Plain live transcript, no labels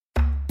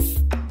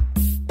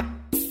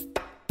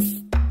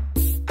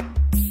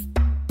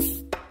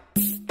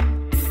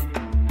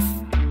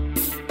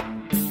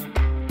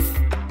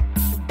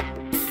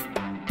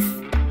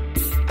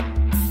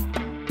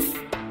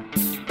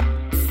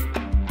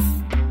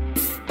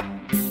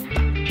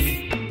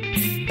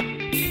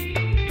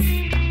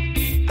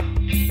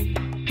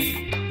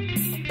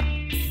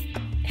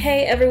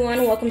Hey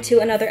everyone, welcome to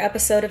another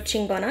episode of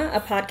Chingbana, a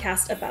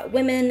podcast about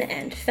women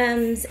and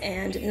femmes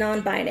and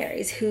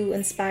non-binaries who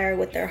inspire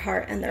with their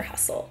heart and their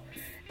hustle.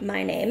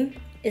 My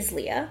name is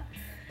Leah.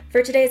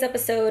 For today's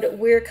episode,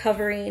 we're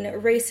covering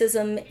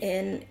racism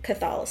in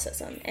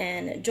Catholicism,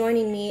 and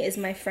joining me is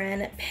my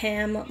friend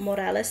Pam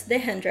Morales de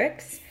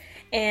Hendricks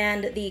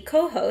and the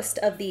co-host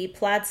of the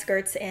Plaid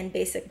Skirts and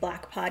Basic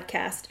Black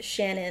podcast,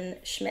 Shannon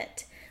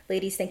Schmidt.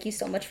 Ladies, thank you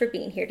so much for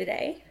being here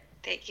today.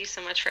 Thank you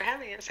so much for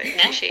having us. I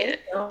appreciate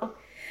it.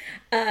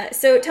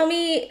 So tell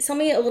me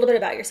a little bit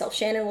about yourself.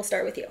 Shannon, we'll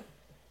start with you.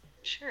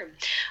 Sure.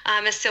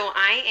 So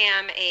I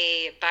am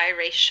a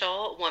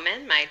biracial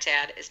woman. My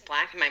dad is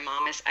Black and my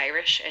mom is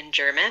Irish and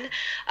German.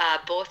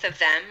 Both of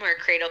them were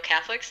cradle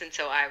Catholics, and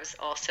so I was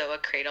also a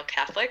cradle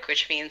Catholic,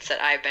 which means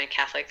that I've been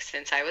Catholic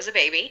since I was a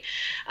baby.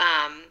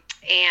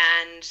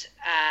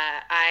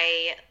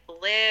 I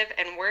live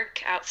and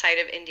work outside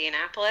of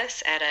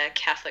Indianapolis at a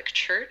Catholic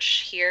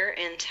church here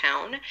in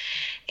town.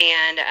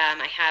 And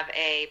I have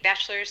a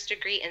bachelor's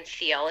degree in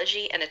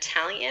theology and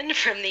Italian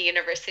from the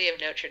University of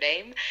Notre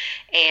Dame.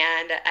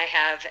 And I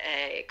have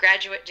a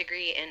graduate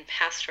degree in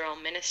pastoral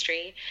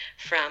ministry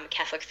from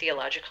Catholic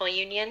Theological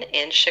Union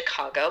in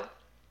Chicago.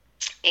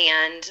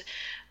 And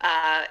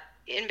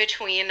in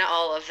between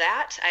all of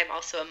that, I'm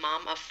also a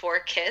mom of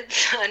 4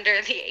 kids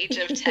under the age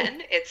of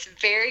 10. It's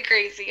very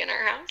crazy in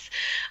our house.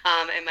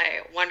 And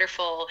my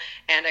wonderful,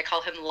 and I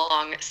call him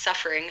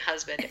long-suffering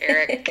husband,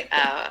 Eric,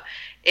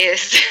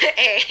 is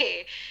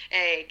a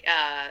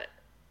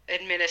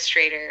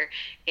administrator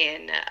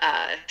in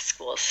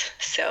schools.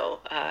 So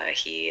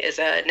he is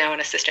now an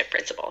assistant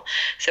principal.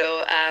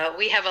 So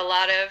we have a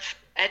lot of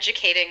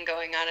educating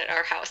going on at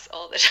our house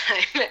all the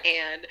time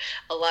and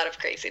a lot of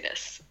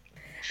craziness.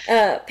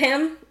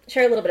 Pam,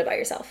 share a little bit about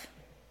yourself.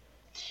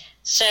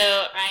 So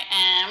I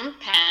am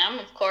Pam,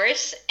 of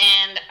course,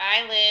 and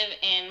I live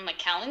in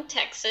McAllen,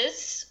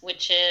 Texas,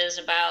 which is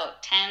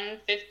about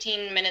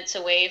 10-15 minutes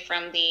away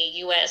from the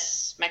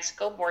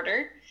U.S.-Mexico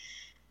border.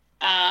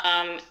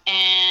 And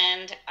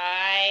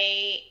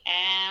I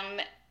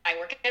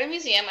work at a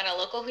museum, at a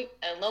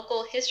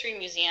local history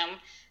museum,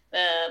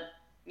 the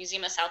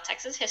Museum of South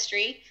Texas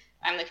History.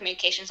 I'm the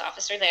communications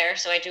officer there,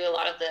 so I do a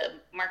lot of the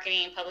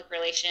marketing, public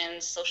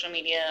relations, social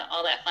media,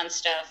 all that fun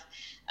stuff,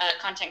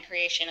 content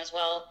creation as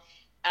well.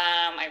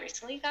 I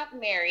recently got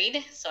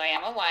married, so I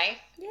am a wife.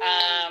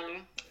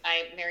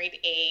 I married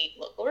a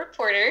local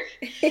reporter,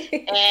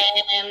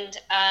 and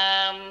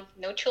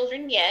no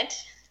children yet.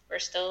 We're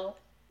still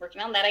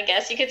working on that, I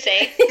guess you could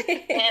say.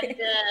 And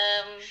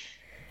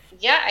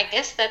I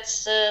guess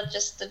that's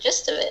just the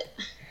gist of it.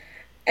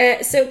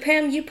 So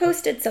Pam, you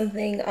posted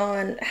something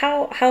on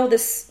how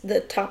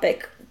the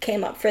topic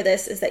came up for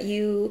this is that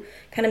you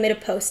kind of made a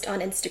post on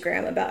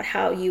Instagram about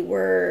how you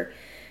were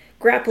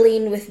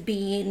grappling with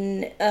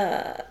being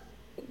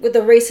with the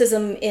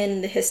racism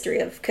in the history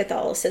of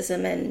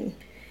Catholicism, and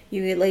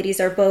you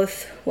ladies are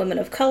both women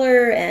of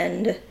color,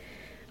 and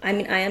I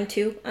mean I am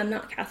too. I'm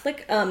not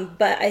Catholic,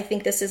 but I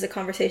think this is a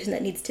conversation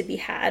that needs to be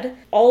had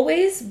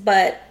always,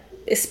 but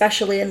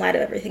especially in light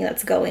of everything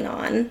that's going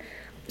on.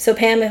 So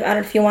Pam, I don't know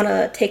if you want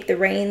to take the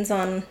reins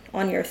on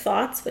your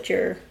thoughts, what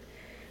you're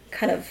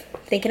kind of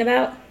thinking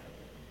about.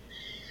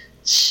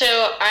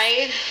 So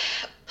I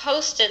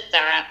posted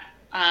that,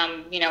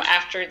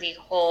 after the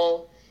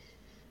whole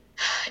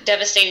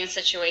devastating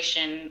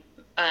situation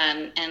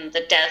and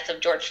the death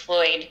of George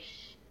Floyd.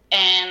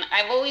 And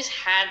I've always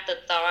had the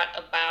thought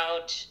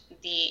about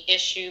the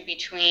issue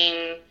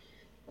between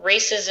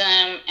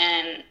racism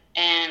and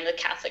the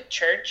Catholic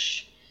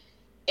Church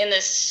in the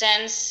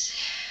sense...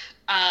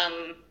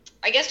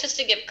 I guess just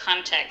to give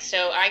context.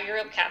 So I grew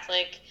up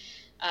Catholic,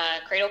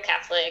 cradle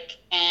Catholic,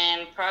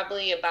 and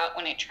probably about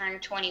when I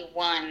turned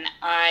 21,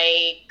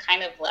 I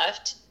kind of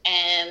left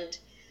and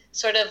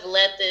sort of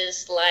led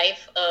this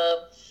life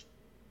of,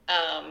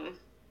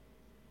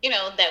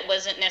 that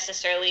wasn't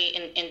necessarily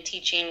in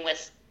teaching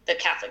with the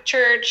Catholic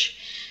Church.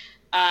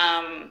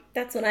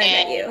 That's when I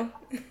met you.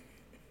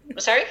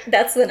 Sorry?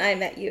 That's when I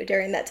met you,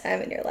 during that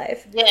time in your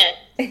life. Yeah,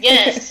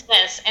 yes.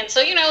 And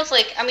so, it's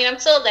like, I'm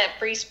still that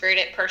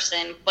free-spirited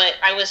person, but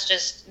I was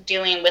just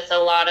dealing with a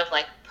lot of,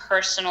 like,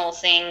 personal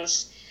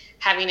things,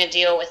 having to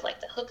deal with, like,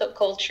 the hookup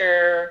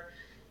culture,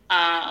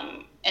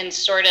 and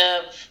sort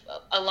of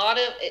a lot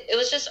of, it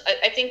was just,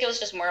 I think it was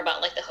just more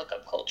about, like, the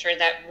hookup culture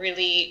that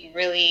really,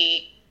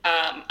 really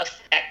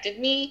affected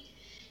me.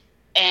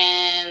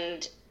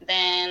 And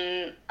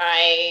then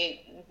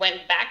I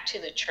went back to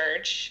the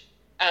church,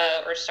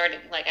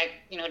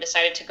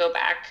 decided to go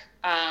back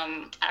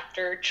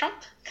after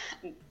Trump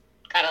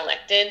got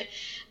elected.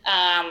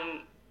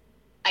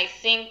 I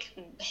think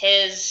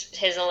his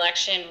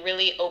election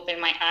really opened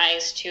my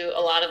eyes to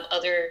a lot of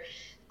other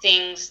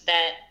things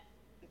that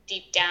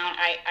deep down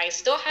I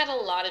still had a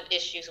lot of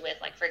issues with,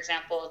 like, for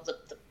example, the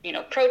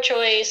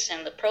pro-choice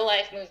and the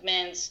pro-life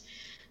movements.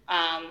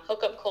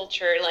 hookup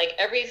culture, like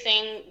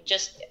everything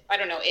just, I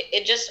don't know,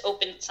 it just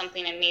opened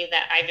something in me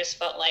that I just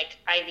felt like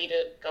I need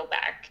to go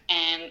back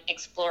and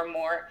explore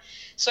more.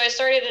 So I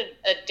started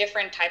a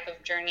different type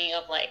of journey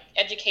of like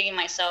educating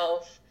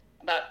myself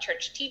about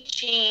church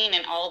teaching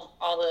and all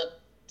the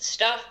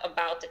stuff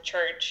about the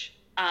church.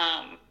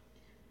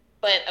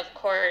 But of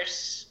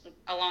course,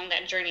 along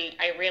that journey,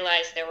 I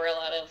realized there were a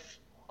lot of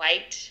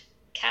white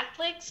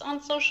Catholics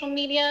on social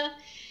media,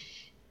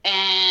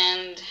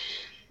 and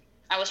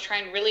I was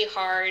trying really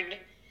hard.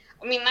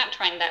 I mean, not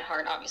trying that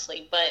hard,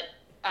 obviously, but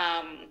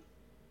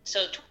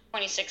so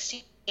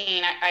 2016,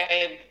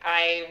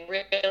 I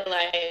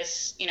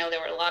realized, there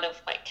were a lot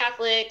of white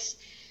Catholics,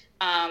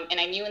 and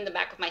I knew in the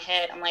back of my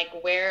head, I'm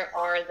like, where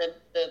are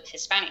the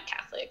Hispanic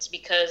Catholics?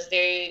 Because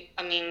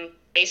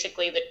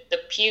basically the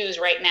pews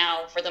right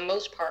now, for the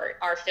most part,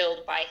 are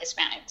filled by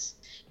Hispanics.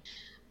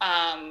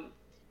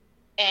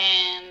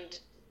 And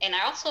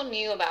I also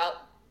knew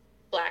about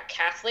Black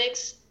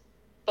Catholics,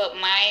 but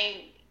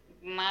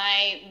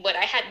what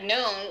I had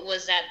known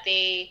was that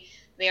they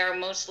are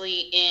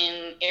mostly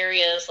in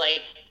areas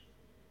like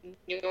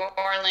New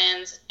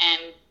Orleans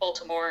and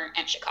Baltimore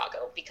and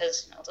Chicago,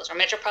 because those are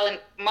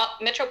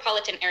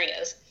metropolitan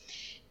areas.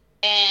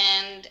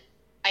 And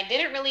I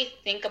didn't really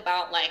think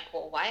about like,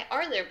 well, why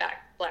are there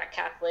Black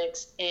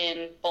Catholics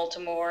in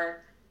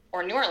Baltimore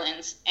or New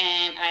Orleans?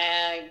 And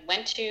I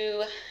went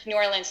to New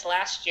Orleans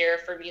last year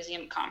for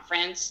Museum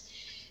Conference,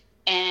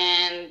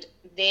 and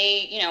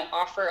they,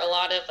 offer a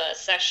lot of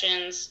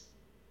sessions.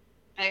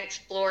 I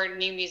explored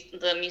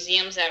the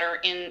museums that are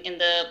in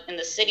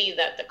the city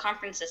that the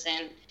conference is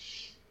in,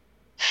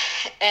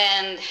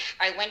 and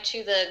I went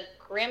to the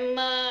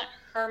Grima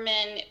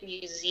Herman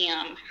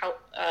Museum,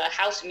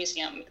 House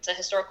Museum. It's a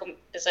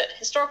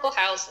historical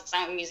house. It's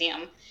not a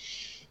museum,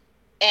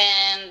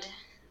 and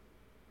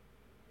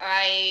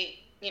I,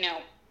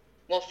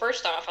 well,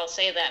 first off, I'll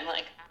say that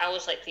like I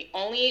was like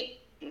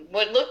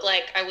what looked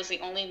like I was the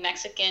only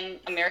Mexican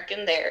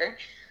American there.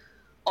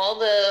 All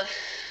the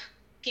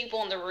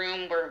people in the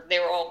room were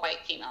all white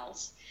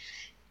females.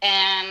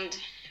 And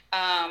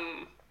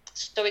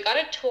so we got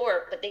a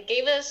tour, but they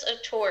gave us a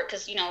tour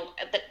because,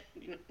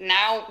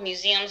 now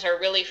museums are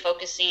really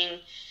focusing,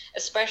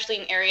 especially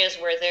in areas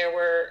where there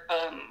were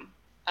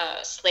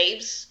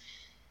slaves.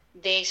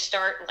 They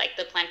start, like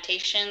the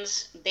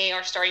plantations, they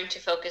are starting to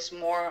focus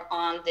more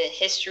on the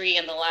history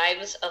and the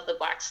lives of the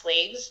Black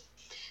slaves.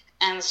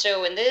 And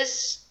so in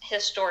this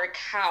historic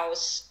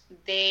house,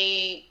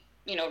 they,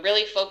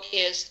 really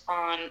focused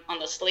on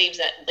the slaves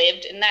that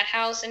lived in that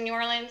house in New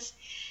Orleans.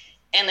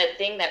 And the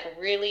thing that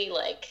really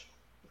like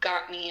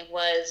got me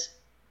was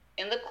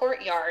in the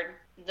courtyard,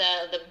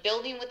 the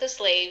building with the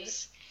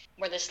slaves,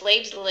 where the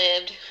slaves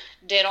lived,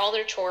 did all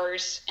their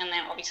chores, and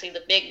then obviously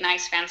the big,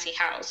 nice, fancy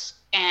house.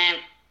 And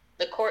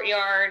the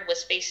courtyard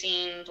was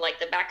facing like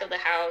the back of the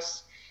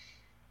house,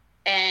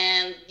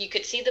 and you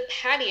could see the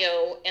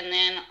patio. And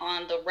then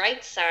on the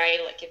right side,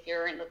 like if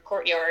you're in the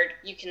courtyard,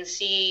 you can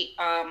see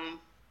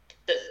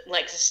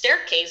the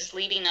staircase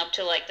leading up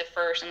to like the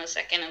first and the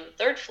second and the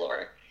third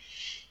floor.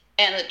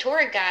 And the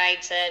tour guide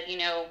said,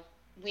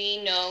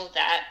 we know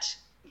that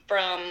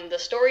from the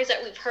stories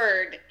that we've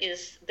heard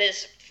is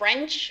this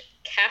French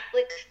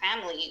Catholic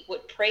family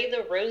would pray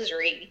the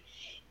rosary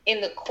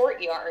in the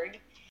courtyard,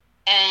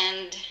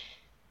 and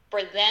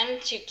for them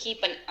to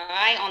keep an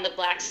eye on the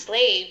Black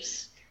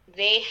slaves,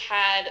 they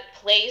had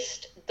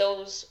placed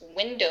those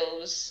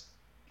windows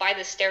by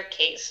the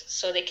staircase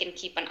so they can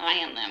keep an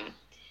eye on them.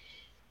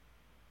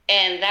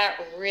 And that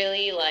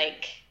really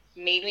like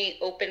made me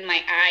open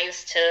my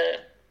eyes to,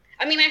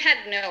 I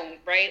had known,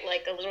 right,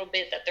 like a little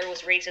bit that there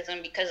was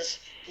racism because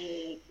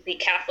the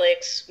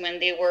Catholics, when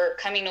they were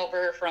coming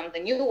over from the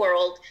New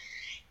World,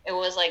 it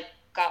was like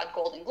God,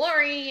 gold, and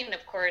glory. And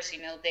of course,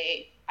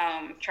 they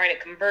try to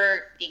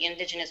convert the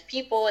indigenous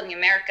people in the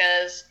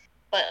Americas.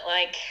 But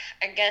like,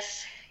 I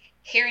guess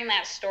hearing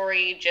that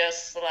story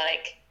just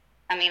like,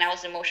 I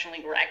was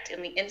emotionally wrecked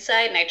in the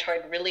inside, and I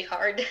tried really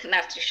hard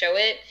not to show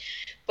it.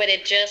 But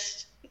it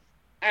just,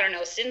 I don't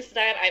know, since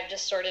that, I've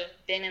just sort of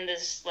been in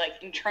this like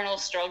internal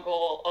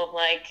struggle of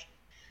like,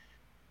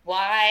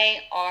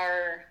 why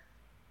are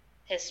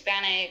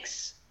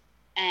Hispanics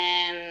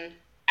and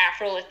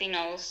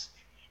Afro-Latinos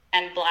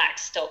and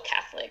Blacks still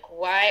Catholic?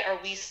 Why are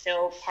we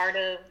still part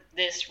of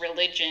this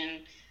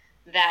religion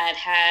that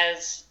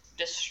has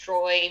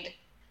destroyed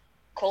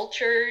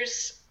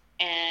cultures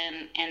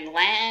and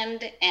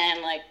land?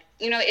 And like,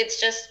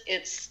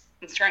 it's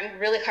trying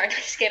really hard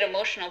to get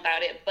emotional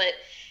about it, but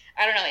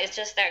I don't know, it's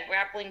just that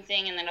grappling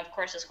thing. And then of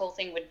course this whole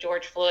thing with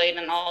George Floyd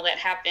and all that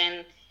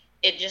happened,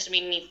 it just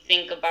made me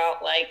think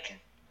about like,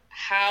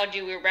 how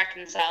do we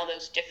reconcile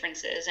those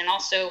differences? And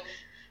also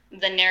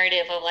the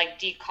narrative of like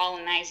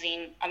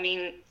decolonizing.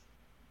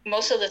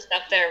 Most of the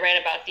stuff that I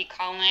read about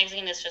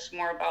decolonizing is just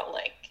more about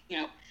like,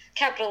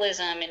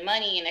 capitalism and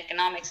money and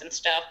economics and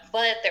stuff.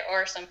 But there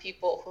are some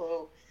people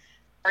who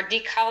are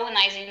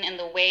decolonizing in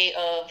the way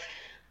of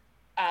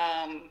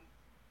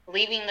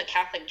leaving the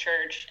Catholic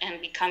Church and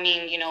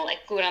becoming,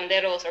 like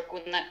curanderos or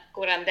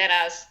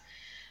curanderas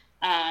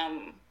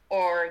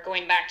or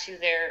going back to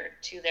their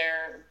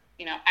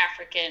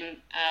African,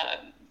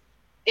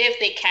 if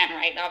they can,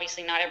 right?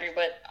 Obviously, not every,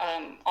 but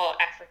all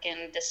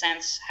African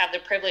descents have the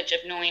privilege of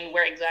knowing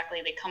where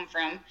exactly they come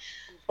from,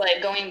 but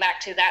going back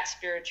to that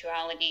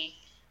spirituality.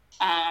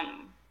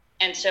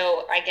 And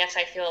so I guess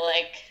I feel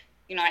like,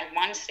 I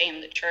want to stay in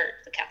the church,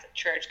 the Catholic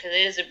Church, because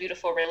it is a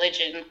beautiful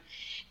religion,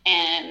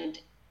 and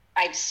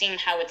I've seen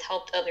how it's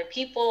helped other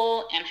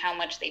people and how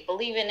much they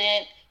believe in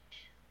it.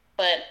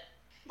 But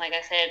like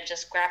I said,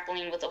 just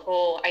grappling with the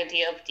whole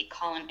idea of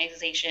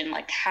decolonization,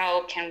 like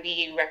how can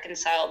we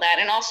reconcile that?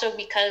 And also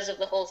because of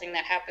the whole thing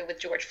that happened with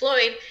George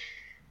Floyd,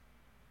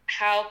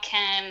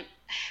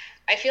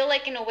 I feel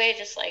like in a way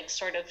just like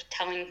sort of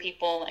telling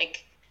people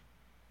like,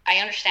 I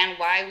understand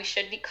why we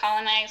should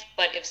decolonize,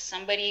 but if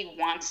somebody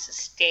wants to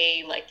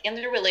stay like in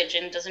their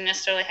religion, doesn't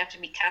necessarily have to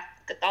be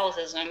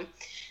Catholicism,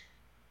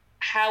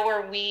 how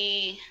are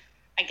we,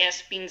 I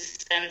guess, being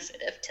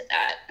sensitive to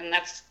that? And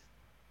that's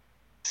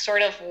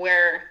sort of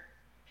where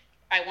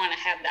I want to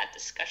have that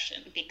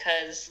discussion,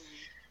 because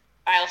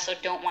I also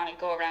don't want to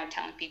go around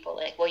telling people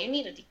like, well, you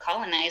need to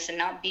decolonize and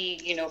not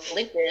be,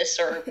 religious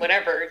or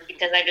whatever,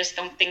 because I just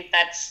don't think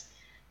that's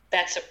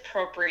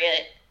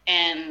appropriate.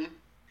 And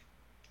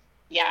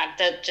yeah,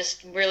 that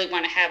just really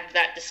want to have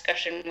that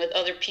discussion with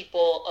other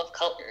people of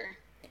color.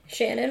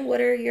 Shannon, what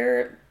are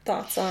your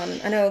thoughts on?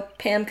 I know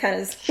Pam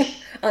kind of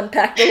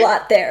unpacked a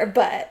lot there,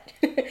 but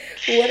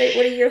what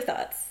are your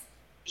thoughts?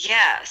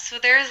 Yeah, so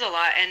there is a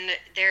lot, and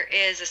there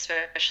is,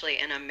 especially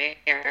in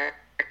America,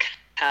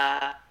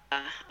 a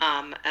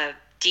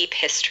deep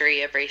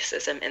history of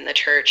racism in the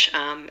church.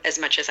 As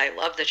much as I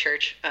love the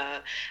church,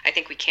 I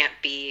think we can't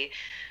be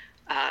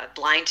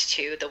blind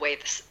to the way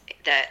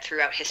that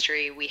throughout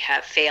history we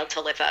have failed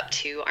to live up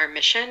to our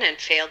mission and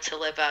failed to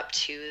live up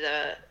to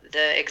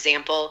the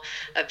example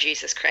of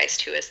Jesus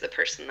Christ, who is the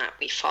person that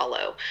we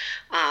follow.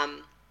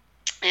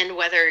 And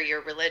whether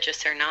you're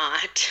religious or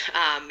not,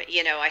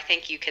 I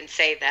think you can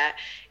say that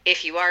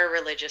if you are a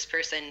religious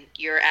person,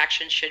 your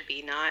actions should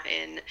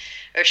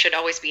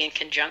always be in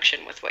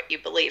conjunction with what you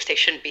believe. They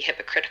shouldn't be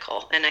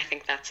hypocritical. And I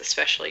think that's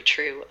especially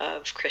true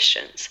of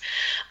Christians.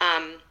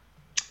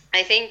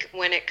 I think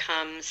when it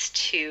comes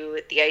to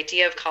the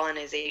idea of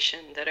colonization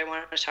that I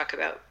want to talk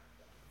about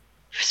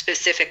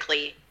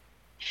specifically,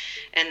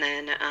 and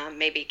then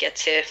maybe get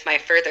to my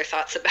further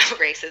thoughts about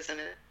racism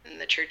in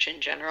the church in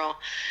general.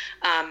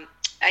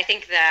 I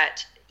think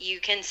that you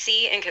can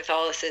see in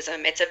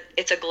Catholicism,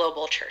 it's a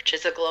global church,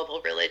 it's a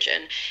global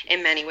religion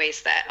in many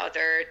ways that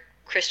other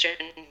Christian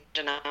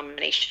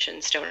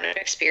denominations don't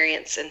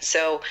experience. And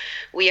so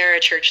we are a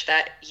church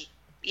that,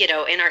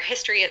 in our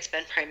history, it's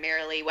been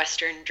primarily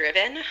Western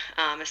driven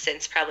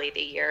since probably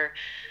the year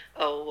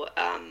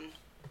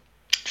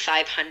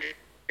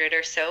 500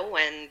 or so,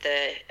 when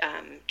the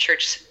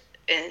church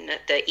in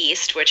the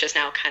East, which is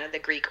now kind of the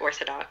Greek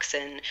Orthodox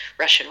and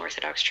Russian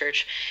Orthodox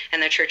Church,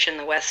 and the church in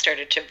the West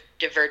started to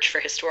diverge for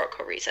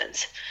historical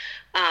reasons.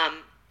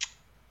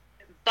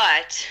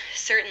 But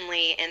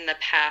certainly in the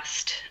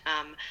past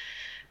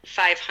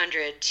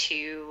 500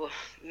 to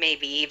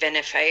maybe even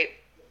if I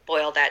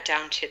boil that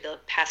down to the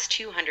past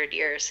 200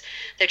 years,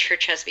 the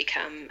church has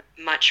become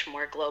much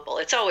more global.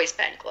 It's always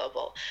been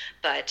global,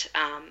 but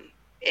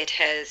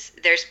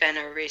there's been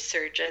a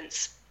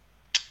resurgence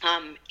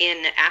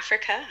in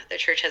Africa. The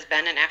church has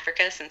been in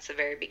Africa since the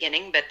very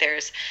beginning, but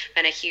there's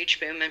been a huge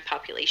boom in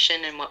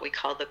population in what we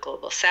call the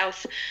Global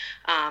South,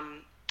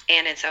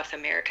 and in South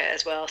America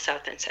as well,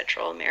 South and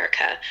Central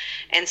America.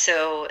 And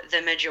so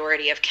the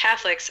majority of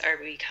Catholics are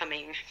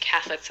becoming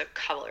Catholics of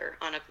color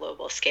on a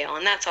global scale.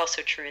 And that's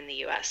also true in the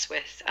U.S.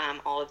 with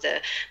all of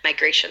the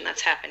migration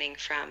that's happening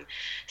from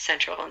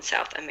Central and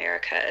South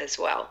America as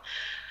well.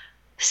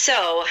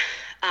 So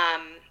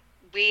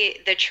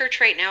the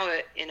church right now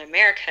in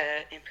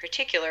America in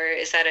particular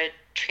is at a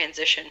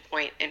transition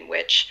point in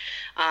which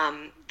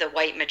the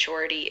white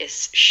majority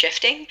is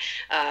shifting,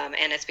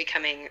 and it's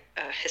becoming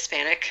a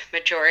Hispanic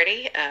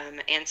majority,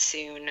 and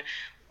soon,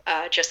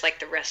 just like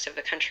the rest of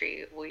the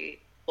country, we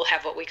will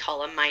have what we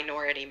call a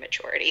minority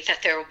majority,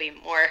 that there will be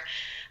more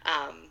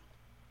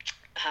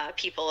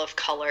people of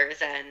color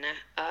than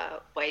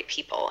white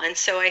people. And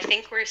so I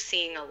think we're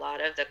seeing a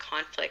lot of the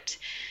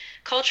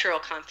cultural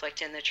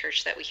conflict in the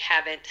church that we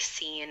haven't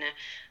seen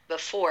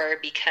before,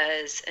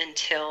 because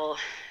until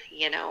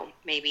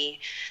maybe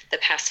the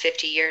past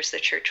 50 years, the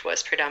church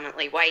was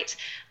predominantly white,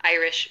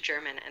 Irish,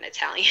 German, and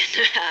Italian,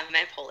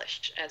 and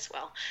Polish as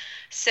well.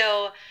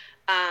 So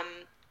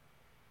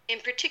in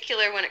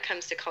particular, when it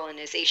comes to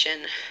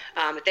colonization,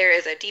 there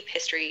is a deep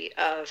history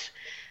of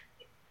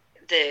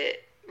the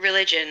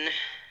religion,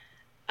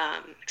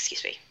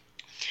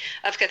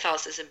 of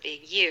Catholicism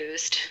being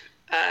used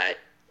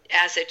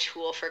as a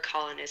tool for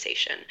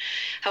colonization.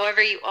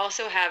 However, you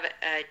also have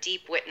a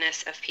deep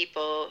witness of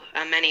people,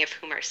 many of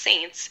whom are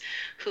saints,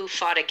 who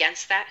fought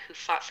against that, who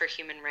fought for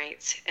human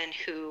rights, and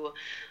who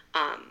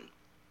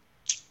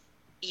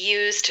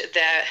used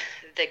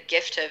the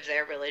gift of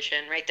their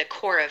religion, right, the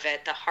core of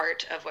it, the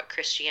heart of what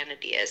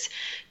Christianity is,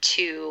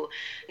 to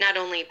not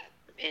only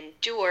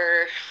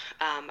endure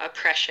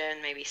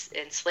oppression, maybe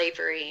in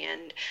slavery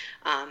and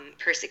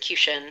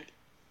persecution,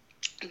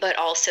 but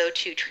also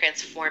to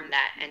transform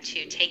that and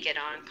to take it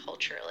on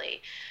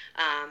culturally,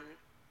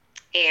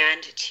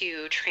 and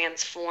to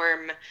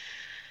transform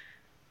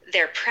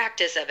their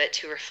practice of it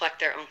to reflect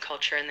their own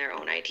culture and their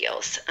own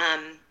ideals.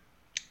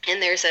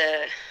 And there's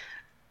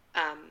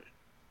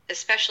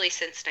especially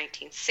since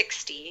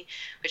 1960,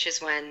 which is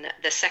when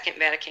the Second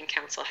Vatican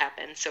Council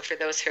happened. So for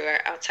those who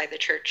are outside the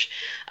church,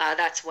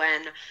 that's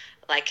when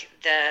like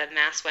the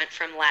Mass went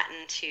from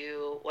Latin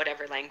to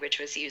whatever language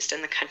was used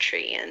in the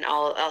country, and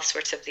all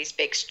sorts of these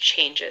big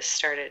changes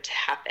started to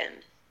happen.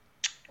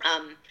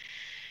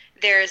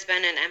 There has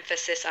been an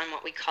emphasis on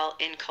what we call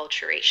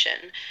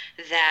inculturation,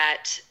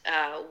 that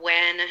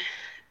when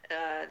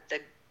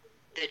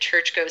the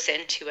church goes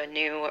into a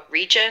new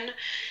region,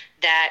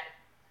 that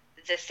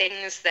the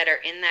things that are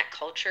in that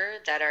culture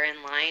that are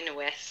in line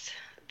with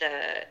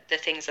the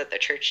things that the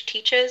church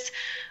teaches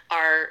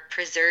are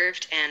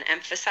preserved and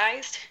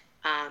emphasized,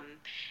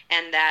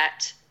 and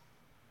that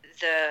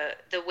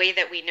the way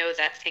that we know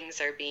that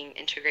things are being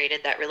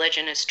integrated, that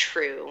religion is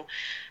true,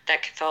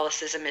 that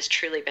Catholicism has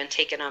truly been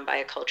taken on by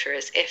a culture,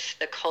 is if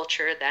the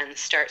culture then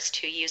starts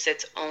to use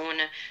its own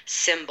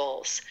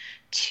symbols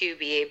to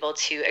be able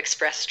to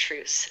express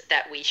truths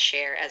that we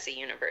share as a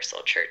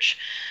universal church.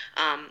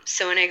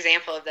 So an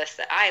example of this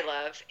that I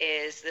love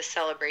is the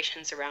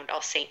celebrations around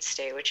All Saints'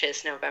 Day, which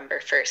is November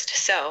 1st.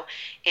 So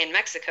in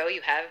Mexico,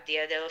 you have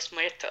Dia de los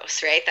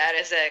Muertos, right? That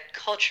is a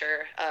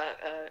culture,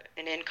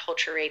 an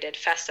enculturated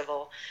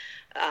festival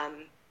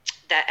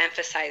that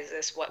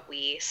emphasizes what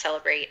we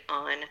celebrate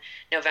on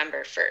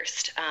November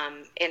 1st.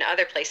 In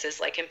other places,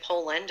 like in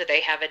Poland,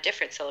 they have a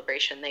different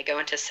celebration. They go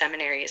into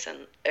cemeteries,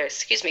 and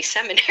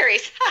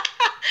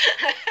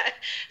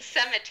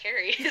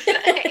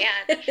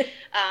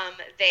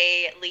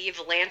they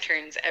leave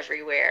lanterns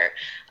everywhere.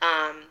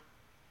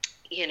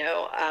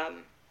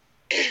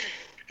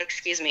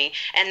 Excuse me.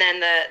 And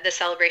then the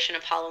celebration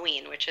of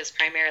Halloween, which is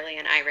primarily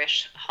an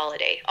Irish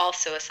holiday,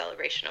 also a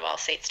celebration of All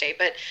Saints' Day,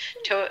 but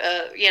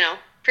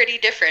pretty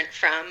different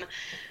from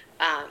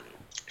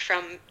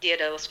Dia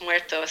de los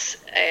Muertos.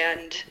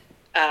 And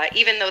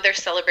even though they're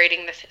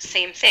celebrating the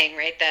same thing,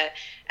 right? That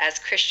as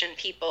Christian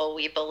people,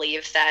 we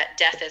believe that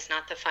death is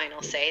not the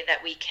final say,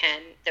 that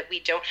we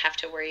don't have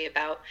to worry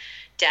about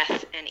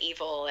death and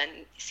evil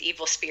and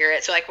evil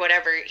spirits, like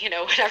whatever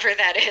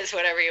that is,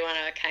 whatever you want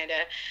to kind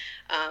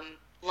of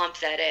lump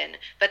that in.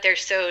 But they're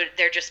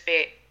just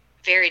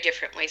very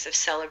different ways of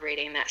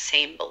celebrating that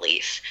same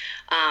belief.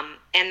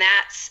 And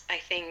that's, I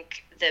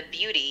think, the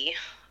beauty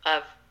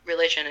of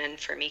religion, and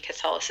for me,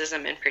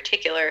 Catholicism in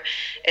particular,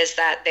 is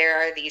that there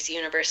are these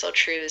universal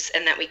truths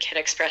and that we can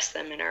express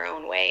them in our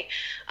own way.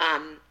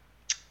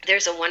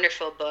 There's a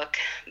wonderful book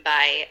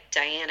by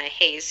Diana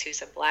Hayes,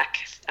 who's a Black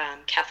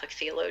Catholic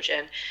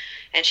theologian,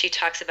 and she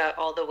talks about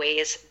all the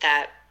ways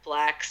that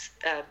blacks,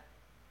 oh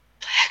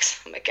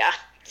my God,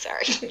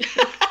 sorry.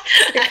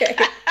 Okay.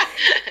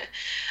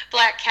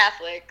 Black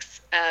Catholics,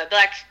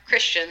 Black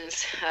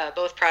Christians,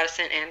 both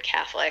Protestant and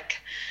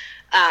Catholic,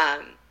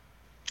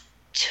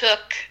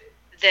 took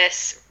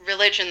this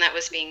religion that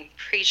was being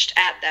preached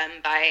at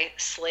them by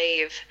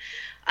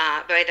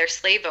their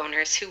slave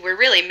owners, who were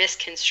really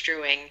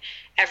misconstruing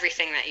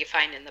everything that you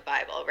find in the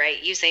Bible,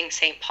 right? Using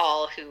St.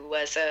 Paul, who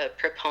was a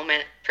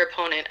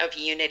proponent of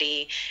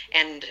unity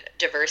and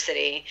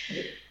diversity,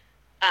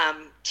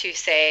 to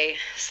say,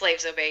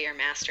 slaves, obey your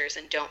masters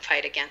and don't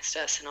fight against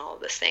us, and all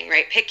of this thing,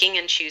 right? Picking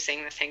and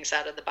choosing the things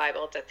out of the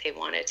Bible that they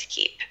wanted to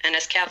keep. And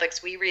as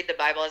Catholics, we read the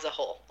Bible as a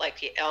whole.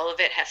 Like, all of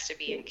it has to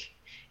be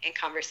in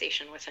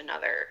conversation with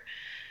another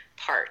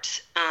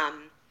part.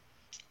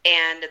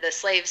 And the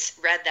slaves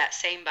read that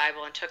same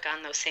Bible and took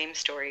on those same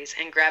stories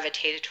and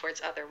gravitated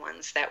towards other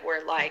ones that were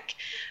like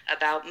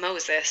about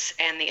Moses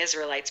and the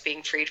Israelites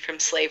being freed from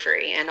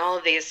slavery, and all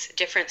of these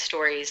different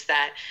stories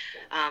that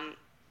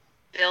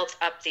built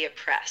up the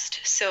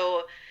oppressed.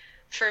 So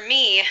for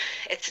me,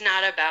 it's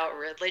not about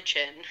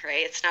religion,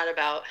 right? It's not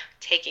about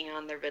taking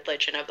on the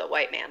religion of the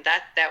white man.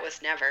 That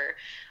was never,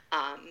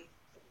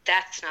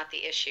 that's not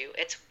the issue.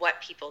 It's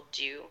what people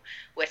do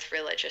with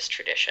religious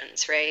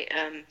traditions, right?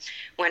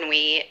 When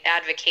we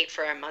advocate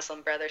for our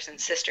Muslim brothers and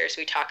sisters,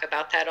 we talk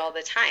about that all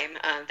the time,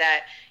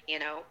 that,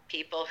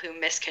 people who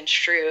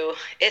misconstrue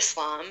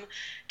Islam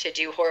to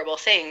do horrible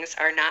things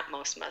are not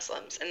most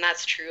Muslims. And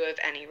that's true of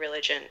any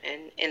religion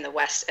in the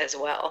West as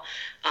well.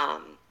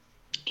 And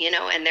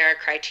there are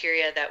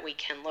criteria that we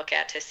can look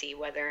at to see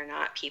whether or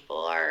not people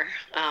are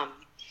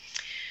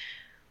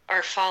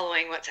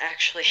following what's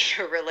actually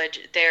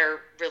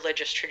their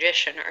religious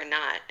tradition or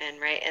not.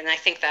 And I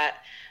think that,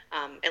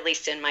 at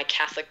least in my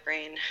Catholic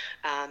brain,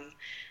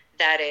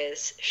 that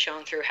is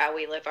shown through how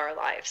we live our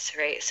lives,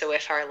 right? So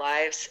if our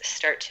lives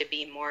start to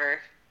be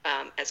more,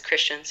 as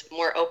Christians,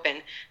 more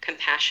open,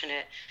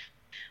 compassionate,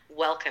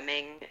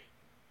 welcoming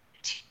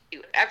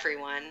to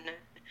everyone,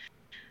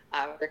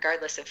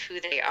 regardless of who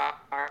they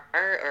are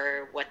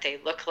or what they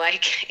look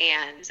like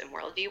and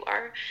worldview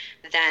are,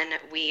 then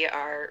we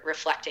are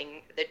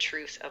reflecting the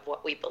truth of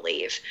what we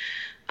believe.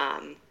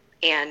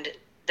 And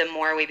the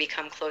more we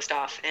become closed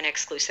off and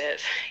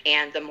exclusive,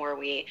 and the more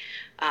we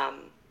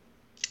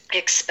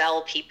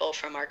expel people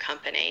from our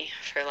company,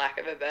 for lack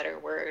of a better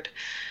word,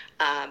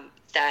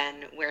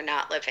 then we're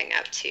not living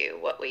up to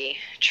what we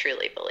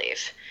truly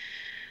believe.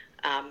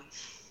 I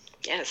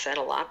said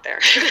a lot there.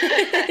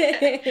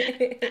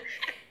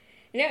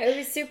 No, it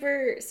was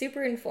super,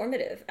 super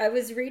informative. I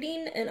was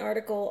reading an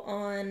article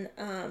on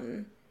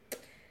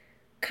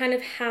kind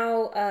of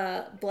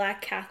how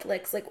Black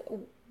Catholics, like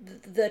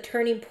the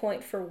turning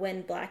point for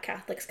when Black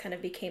Catholics kind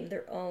of became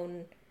their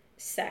own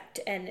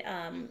sect. And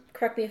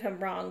correct me if I'm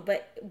wrong,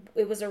 but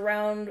it was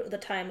around the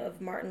time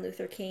of Martin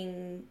Luther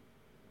King's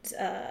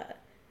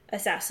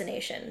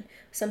assassination.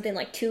 Something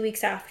like 2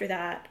 weeks after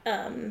that,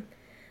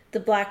 the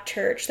Black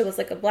church, there was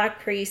like a Black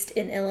priest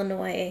in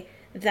Illinois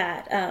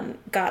that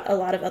got a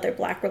lot of other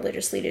Black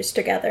religious leaders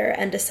together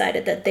and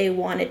decided that they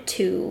wanted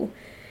to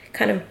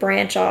kind of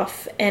branch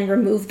off and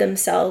remove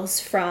themselves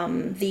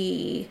from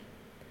the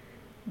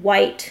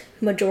white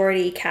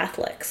majority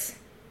Catholics.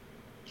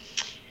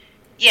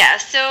 Yeah,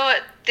 so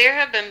there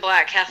have been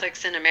Black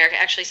Catholics in America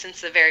actually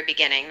since the very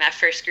beginning. That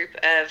first group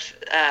of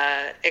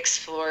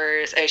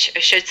explorers, I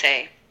should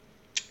say,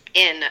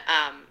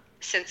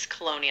 since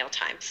colonial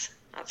times.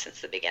 Not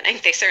since the beginning.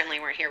 They certainly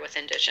weren't here with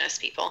indigenous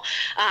people.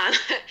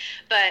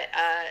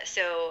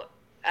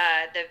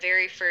 The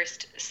very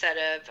first set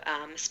of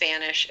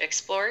Spanish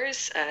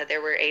explorers,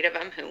 there were 8 of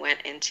them who went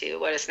into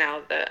what is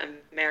now the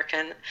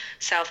American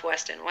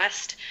Southwest and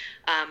West.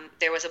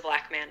 There was a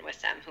Black man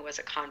with them who was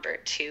a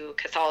convert to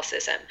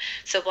Catholicism.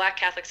 So Black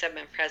Catholics have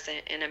been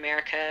present in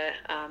America,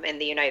 in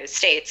the United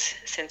States,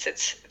 since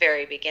its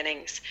very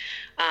beginnings.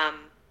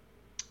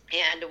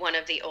 And one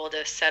of the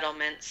oldest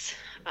settlements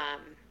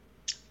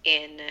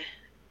in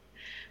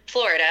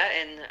Florida,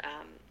 and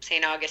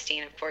St.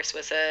 Augustine, of course,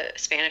 was a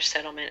Spanish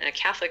settlement and a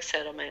Catholic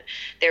settlement.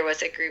 There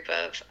was a group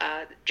of,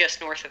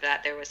 just north of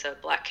that, there was a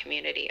Black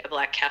community, a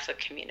Black Catholic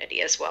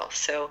community as well.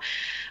 So,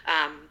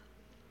 and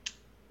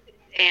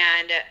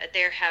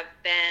there have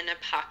been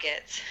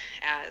pockets,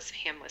 as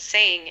Pam was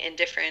saying, in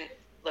different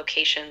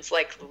locations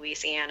like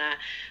Louisiana,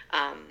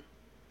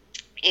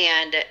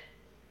 and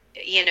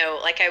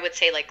like I would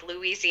say, like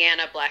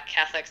Louisiana Black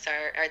Catholics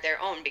are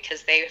their own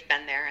because they've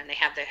been there and they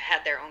have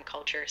had their own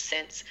culture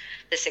since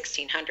the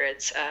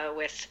 1600s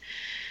with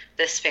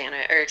the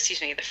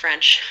the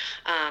French.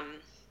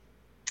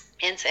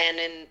 And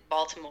in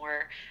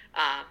Baltimore,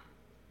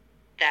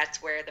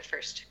 that's where the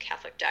first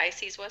Catholic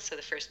diocese was. So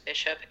the first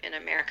bishop in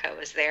America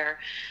was there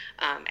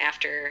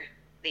after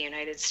the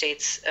United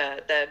States,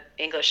 the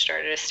English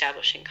started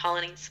establishing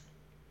colonies.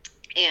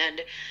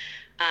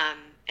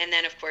 And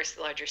then, of course,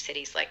 the larger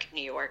cities like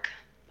New York,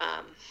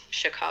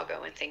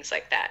 Chicago, and things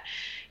like that.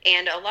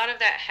 And a lot of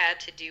that had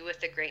to do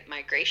with the Great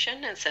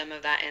Migration, and some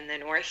of that in the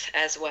North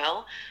as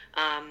well.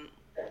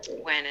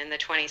 When in the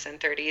 20s and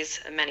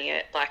 30s,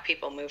 many Black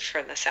people moved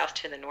from the South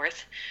to the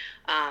North.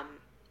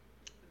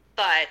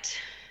 But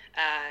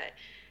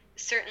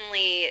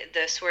certainly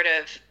the sort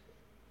of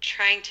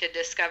trying to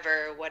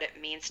discover what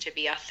it means to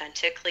be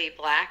authentically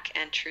Black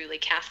and truly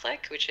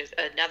Catholic, which is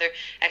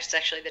it's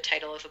actually the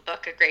title of a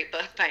book, a great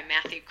book by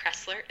Matthew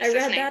Kressler. I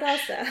read that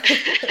also.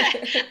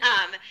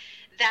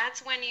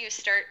 That's when you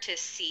start to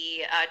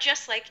see,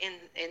 just like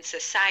in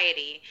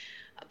society,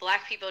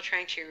 Black people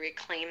trying to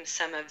reclaim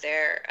some of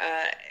their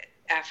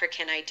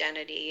African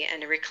identity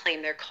and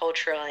reclaim their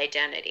cultural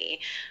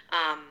identity.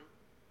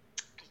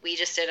 We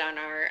just did on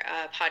our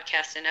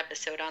podcast an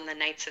episode on the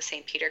Knights of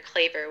St. Peter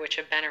Claver, which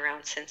have been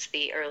around since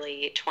the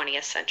early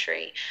 20th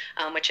century,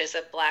 which is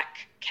a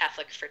Black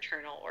Catholic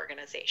fraternal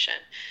organization.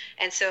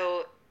 And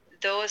so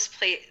those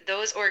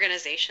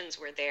organizations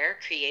were there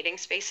creating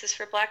spaces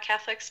for Black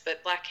Catholics,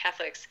 but Black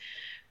Catholics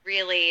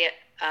really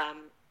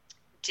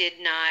did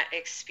not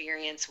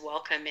experience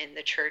welcome in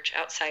the church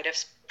outside of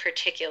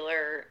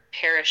particular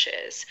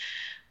parishes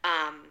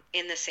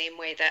in the same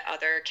way that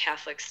other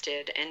Catholics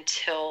did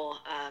until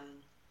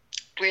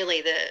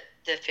really the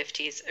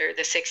 50s or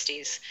the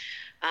 60s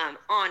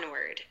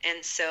onward.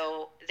 And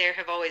so there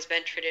have always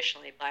been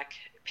traditionally Black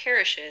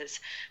parishes,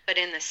 but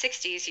in the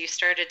 60s you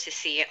started to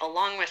see,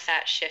 along with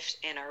that shift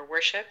in our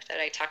worship that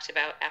I talked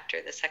about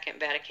after the Second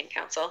Vatican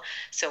Council,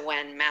 so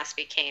when Mass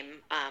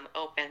became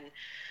open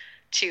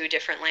to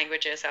different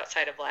languages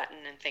outside of Latin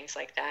and things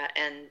like that,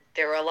 and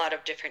there were a lot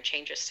of different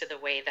changes to the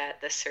way that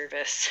the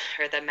service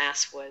or the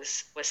Mass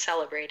was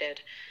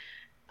celebrated.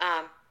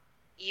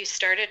 You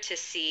started to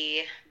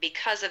see,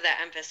 because of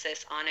that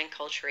emphasis on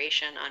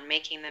enculturation, on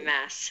making the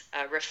Mass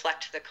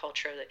reflect the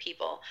culture of the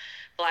people,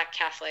 Black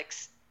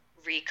Catholics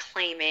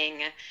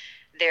reclaiming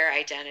their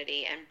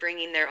identity and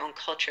bringing their own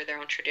culture, their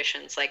own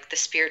traditions, like the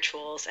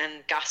spirituals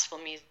and gospel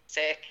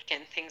music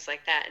and things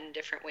like that, and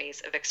different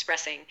ways of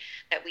expressing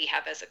that we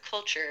have as a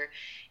culture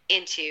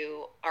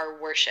into our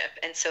worship.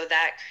 And so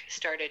that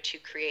started to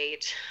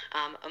create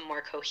a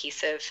more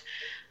cohesive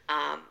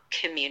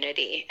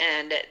community.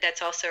 And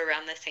that's also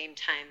around the same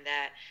time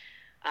that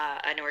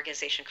an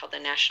organization called the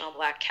National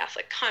Black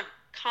Catholic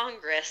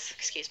Congress,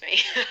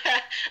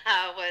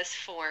 was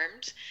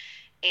formed.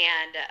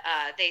 And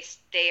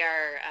they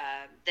are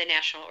the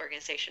national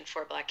organization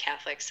for Black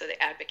Catholics, so they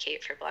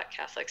advocate for Black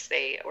Catholics.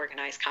 They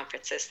organize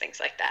conferences, things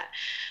like that.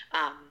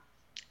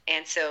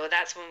 And so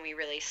that's when we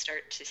really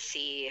start to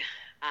see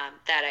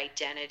that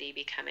identity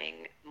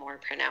becoming more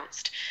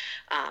pronounced.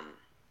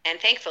 And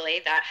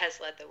thankfully, that has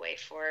led the way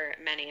for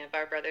many of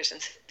our brothers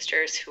and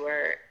sisters who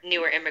are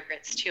newer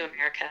immigrants to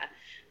America.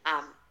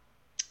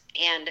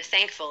 And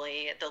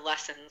thankfully, the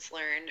lessons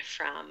learned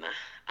from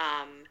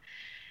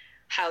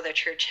how the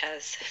church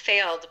has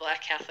failed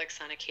Black Catholics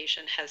on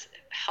occasion has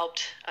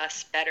helped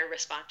us better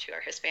respond to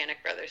our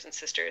Hispanic brothers and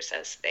sisters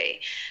as they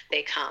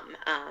come.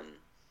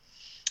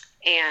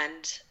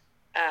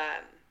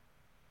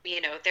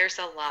 There's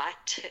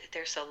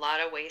a lot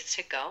of ways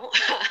to go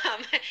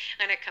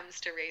when it comes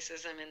to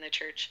racism in the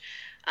church.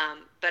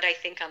 But I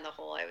think on the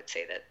whole, I would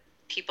say that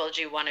people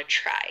do want to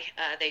try.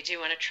 They do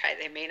want to try.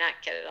 They may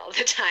not get it all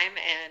the time.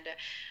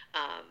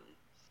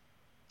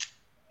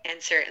 And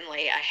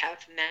certainly I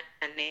have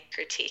many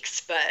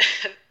critiques, but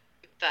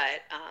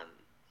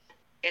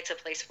it's a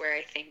place where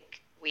I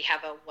think we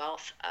have a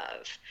wealth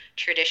of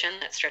tradition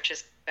that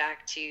stretches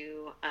back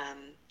to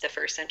the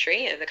first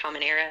century, the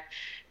Common Era,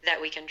 that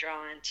we can draw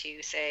on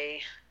to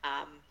say,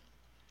 how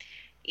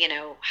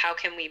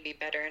can we be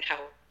better and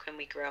how can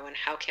we grow and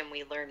how can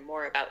we learn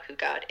more about who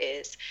God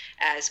is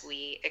as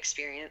we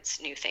experience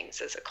new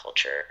things as a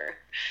culture.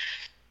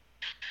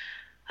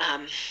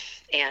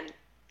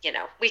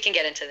 We can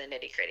get into the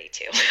nitty-gritty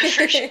too,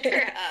 for sure,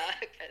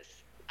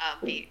 because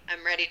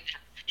I'm ready to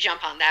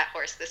jump on that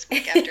horse this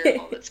week after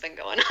all that's been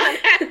going on.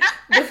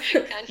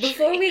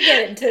 Before we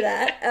get into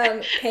that,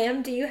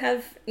 Pam, do you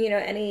have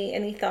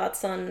any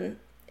thoughts on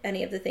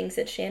any of the things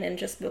that Shannon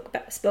just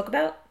spoke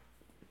about?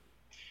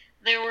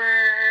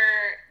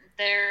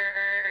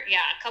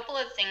 A couple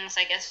of things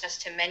I guess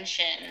just to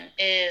mention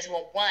is,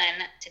 well,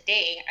 one,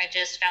 today I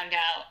just found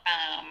out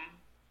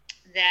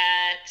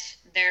that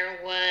there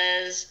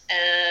was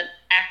an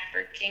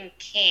African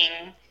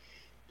king,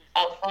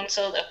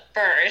 Alfonso the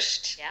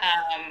First,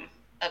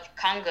 of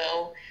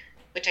Congo,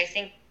 which I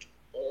think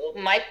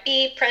might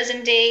be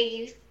present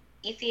day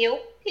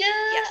Ethiopia.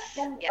 Yes.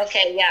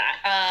 Okay. Yeah.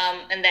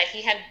 And that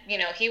he had,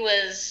 he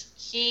was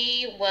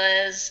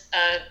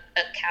a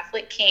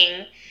Catholic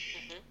king,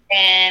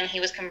 and he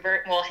was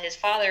his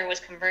father was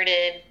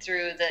converted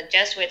through the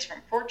Jesuits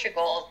from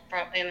Portugal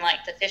in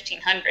like the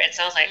 1500s.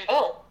 So I was like,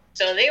 oh,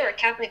 so they were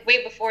Catholic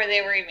way before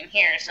they were even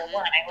here. So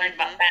I learned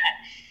about that.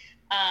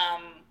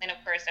 And of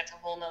course, that's a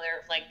whole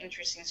nother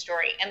interesting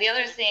story. And the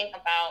other thing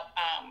about,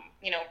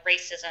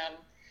 racism,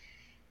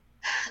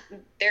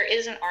 there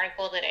is an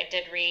article that I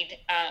did read.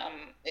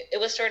 It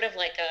was sort of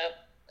like a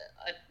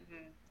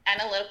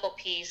analytical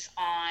piece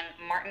on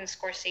Martin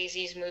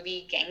Scorsese's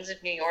movie, Gangs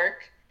of New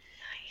York.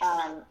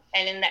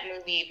 And in that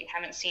movie, if you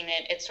haven't seen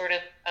it, it's sort of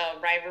a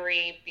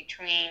rivalry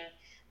between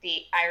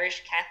the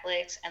Irish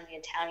Catholics and the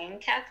Italian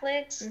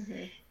Catholics.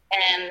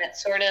 And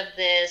sort of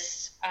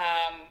this,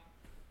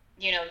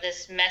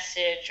 this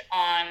message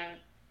on,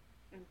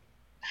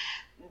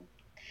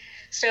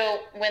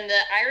 so when the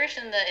Irish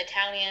and the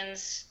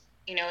Italians,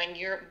 and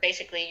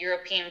basically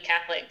European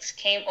Catholics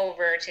came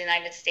over to the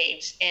United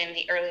States in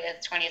the early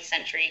 20th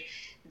century,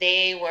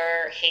 they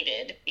were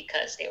hated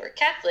because they were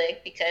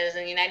Catholic, because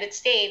in the United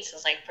States it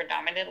was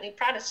predominantly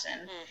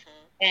Protestant.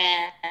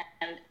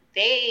 And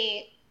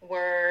they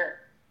were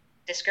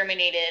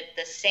discriminated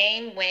the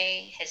same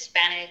way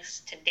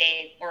Hispanics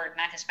today, or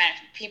not Hispanics,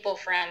 people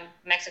from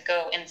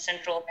Mexico and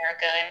Central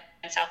America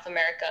and South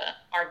America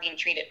are being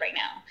treated right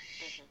now.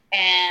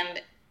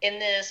 And in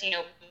this,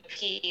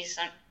 piece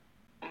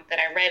that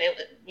I read, it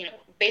was,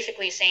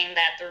 basically saying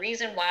that the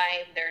reason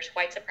why there's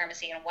white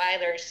supremacy and why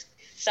there's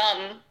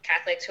some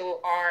Catholics who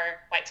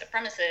are white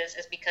supremacists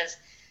is because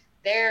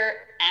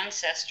their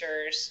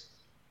ancestors,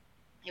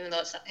 even though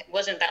it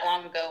wasn't that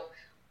long ago,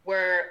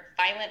 were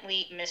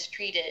violently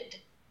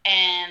mistreated,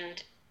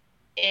 and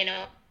in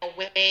a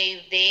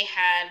way they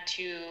had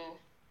to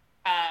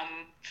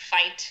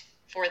fight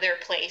for their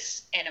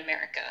place in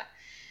America.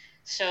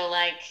 So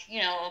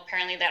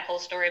apparently that whole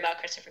story about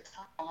Christopher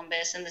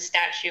Columbus and the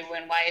statue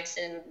and why it's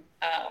in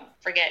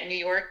New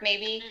York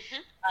maybe,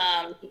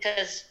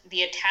 because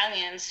the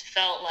Italians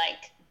felt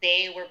like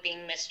they were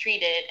being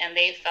mistreated, and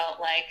they felt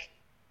like,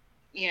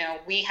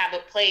 we have a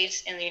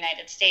place in the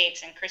United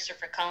States, and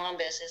Christopher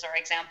Columbus is our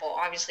example.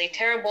 Obviously,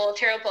 terrible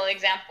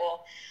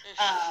example.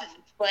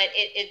 But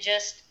it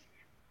just,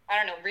 I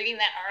don't know, reading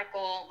that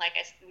article,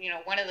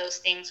 one of those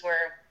things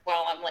where,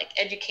 while I'm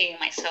educating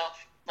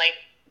myself,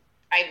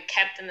 I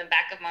kept in the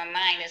back of my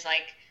mind is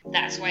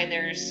that's why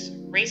there's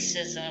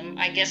racism,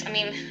 I guess. I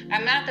mean,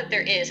 I'm not that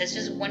there is, it's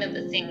just one of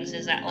the things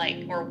is that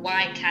or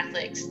why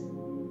Catholics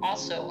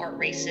also are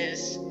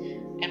racist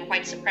and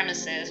white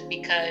supremacists,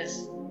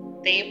 because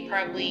they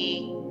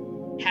probably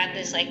had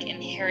this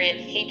inherent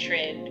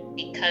hatred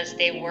because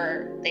they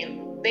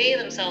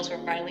themselves were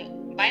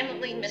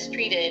violently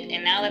mistreated,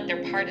 and now that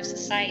they're part of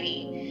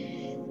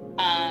society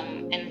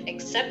and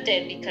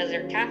accepted because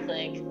they're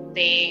Catholic,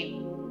 they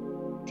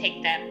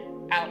take that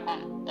out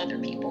on other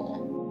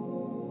people.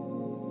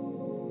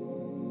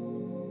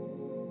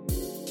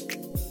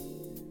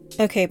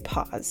 Okay,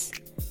 pause.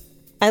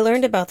 I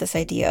learned about this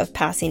idea of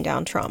passing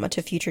down trauma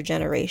to future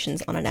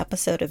generations on an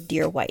episode of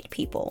Dear White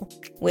People,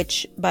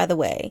 which, by the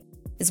way,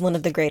 is one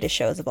of the greatest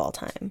shows of all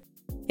time.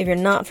 If you're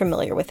not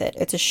familiar with it,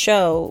 it's a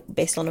show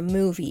based on a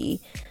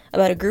movie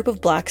about a group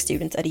of black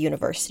students at a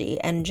university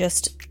and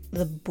just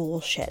the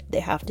bullshit they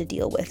have to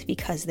deal with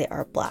because they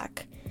are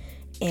black.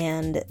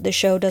 And the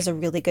show does a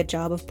really good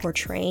job of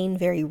portraying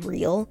very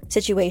real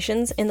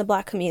situations in the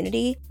black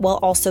community while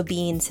also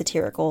being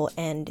satirical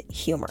and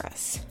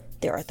humorous.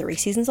 There are 3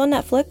 seasons on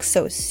Netflix,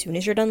 so as soon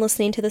as you're done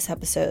listening to this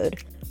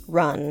episode,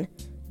 run,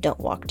 don't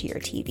walk to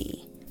your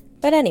TV.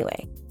 But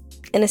anyway,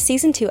 in a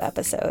season 2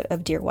 episode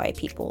of Dear White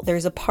People,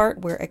 there's a part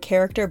where a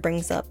character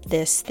brings up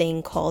this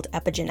thing called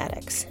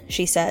epigenetics.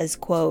 She says,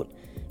 quote,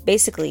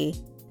 basically,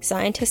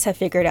 scientists have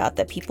figured out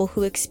that people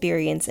who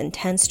experience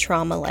intense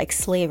trauma like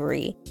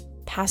slavery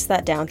pass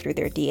that down through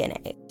their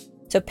DNA.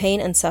 So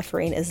pain and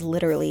suffering is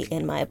literally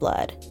in my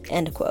blood,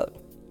 end quote.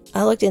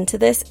 I looked into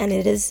this and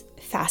it is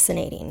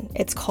fascinating.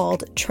 It's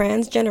called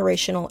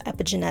transgenerational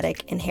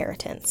epigenetic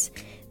inheritance.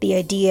 The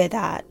idea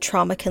that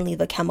trauma can leave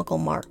a chemical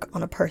mark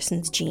on a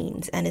person's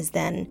genes and is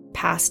then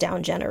passed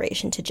down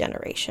generation to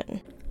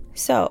generation.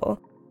 So,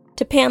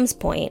 to Pam's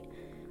point,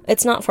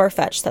 it's not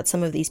far-fetched that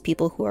some of these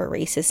people who are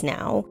racist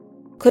now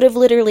could have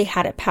literally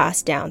had it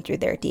passed down through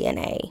their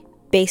DNA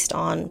based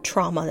on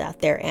trauma that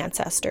their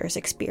ancestors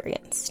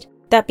experienced.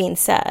 That being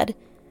said,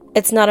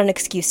 it's not an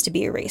excuse to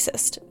be a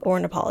racist or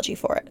an apology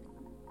for it.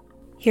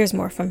 Here's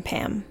more from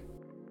Pam.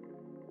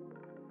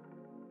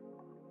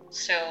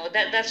 So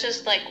that's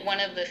just like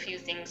one of the few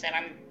things that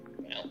I'm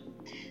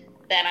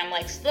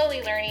like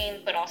slowly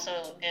learning, but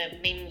also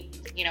maybe,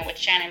 what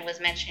Shannon was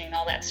mentioning,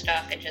 all that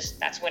stuff,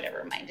 that's what it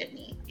reminded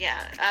me.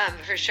 Yeah,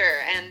 for sure.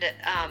 And,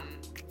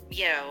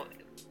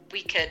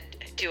 we could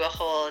do a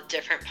whole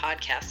different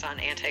podcast on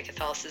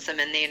anti-Catholicism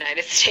in the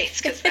United States,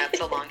 because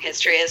that's a long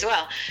history as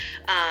well.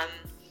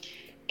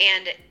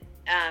 And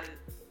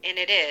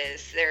it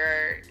is,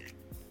 there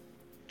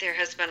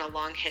has been a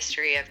long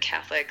history of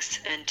Catholics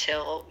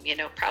until,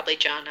 probably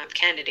John F.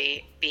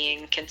 Kennedy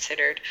being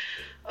considered,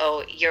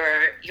 oh,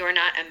 you're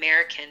not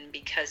American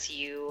because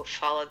you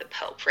follow the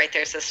Pope, right?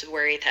 There's this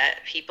worry that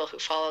people who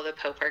follow the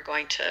Pope are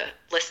going to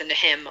listen to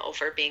him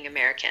over being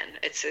American.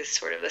 It's this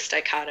sort of this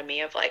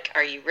dichotomy of like,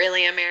 are you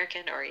really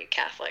American or are you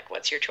Catholic?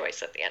 What's your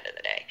choice at the end of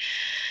the day?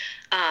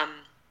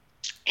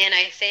 And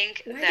I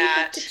think why do you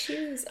have to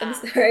choose? I'm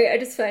sorry, I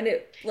just find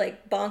it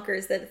like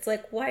bonkers that it's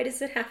like, why do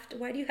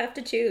you have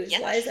to choose?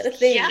 Yes, why is that a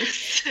thing?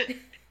 Yes.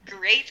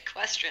 Great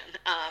question.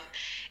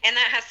 And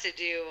that has to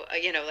do,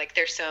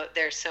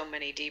 there's so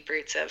many deep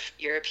roots of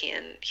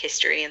European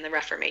history and the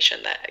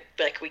Reformation that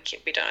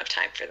we don't have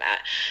time for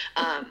that.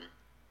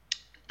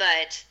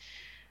 But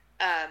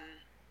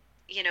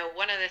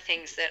one of the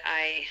things that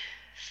I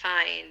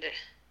find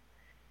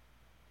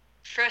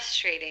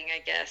frustrating, I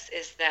guess,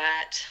 is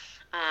that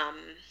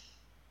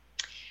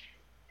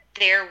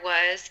there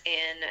was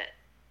in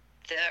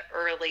the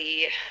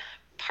early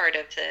part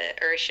of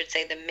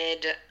the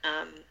mid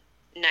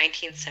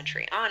 19th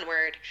century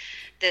onward,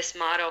 this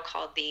model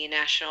called the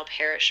national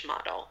parish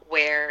model,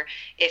 where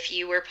if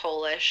you were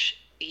Polish,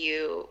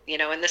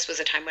 and this was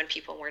a time when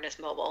people weren't as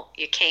mobile,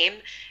 you came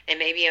and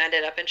maybe you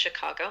ended up in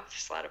Chicago.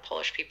 There's a lot of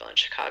Polish people in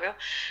Chicago.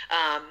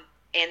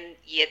 And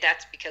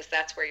that's because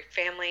that's where your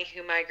family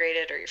who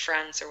migrated or your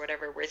friends or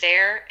whatever were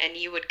there. And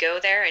you would go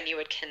there and you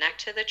would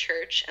connect to the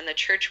church, and the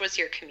church was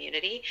your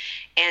community.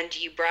 And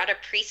you brought a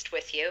priest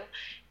with you,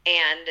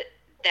 and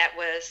that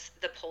was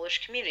the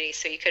Polish community.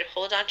 So you could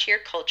hold on to your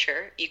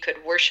culture. You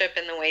could worship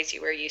in the ways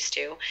you were used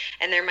to.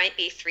 And there might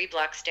be 3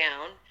 blocks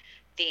down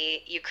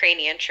the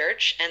Ukrainian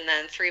church, and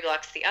then 3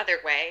 blocks the other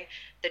way,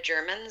 the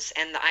Germans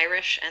and the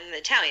Irish and the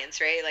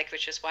Italians, right?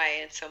 Which is why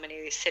in so many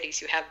of these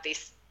cities you have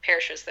these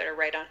parishes that are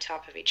right on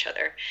top of each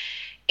other,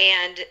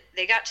 and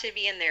they got to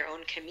be in their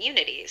own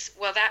communities.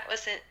 Well, that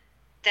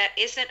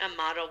isn't a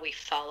model we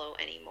follow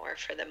anymore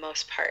for the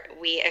most part.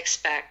 We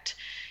expect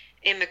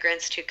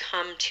immigrants to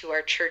come to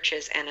our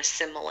churches and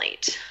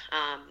assimilate.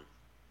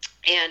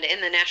 And in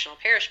the national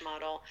parish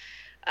model,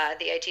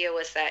 the idea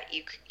was that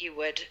you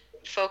would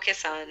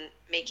focus on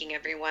making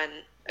everyone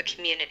a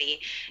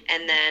community,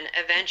 and then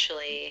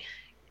eventually,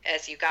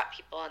 as you got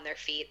people on their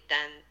feet,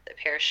 then the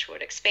parish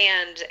would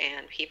expand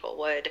and people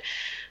would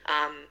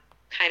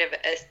kind of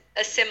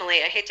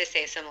assimilate. I hate to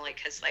say assimilate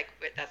because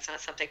that's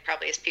not something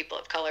probably as people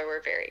of color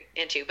were very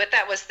into, but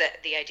that was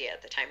the idea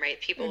at the time,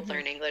 right? People would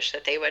learn English,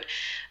 that they would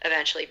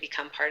eventually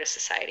become part of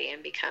society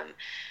and become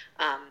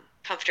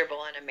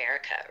comfortable in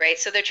America, right?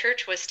 So the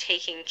church was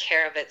taking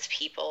care of its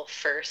people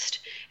first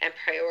and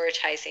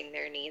prioritizing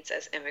their needs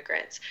as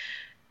immigrants,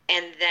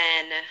 and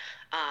then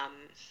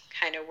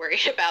kind of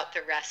worried about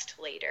the rest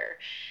later.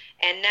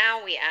 And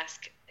now we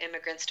ask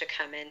immigrants to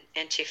come in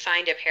and to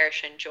find a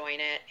parish and join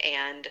it,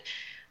 and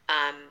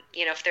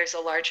If there's a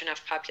large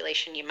enough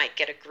population, you might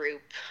get a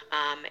group,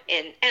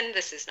 and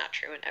this is not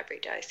true in every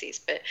diocese,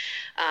 but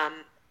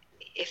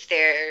if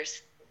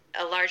there's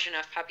a large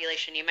enough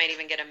population, you might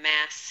even get a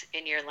mass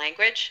in your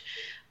language.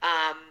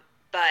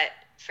 But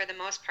for the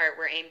most part,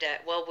 we're aimed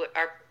at,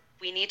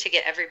 we need to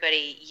get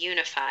everybody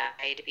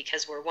unified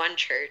because we're one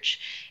church,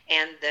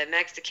 and the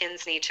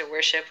Mexicans need to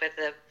worship with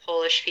the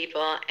Polish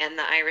people and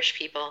the Irish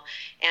people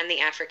and the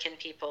African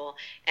people,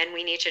 and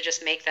we need to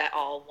just make that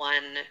all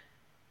one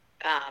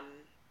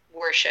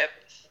worship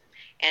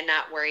and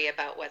not worry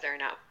about whether or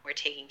not we're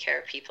taking care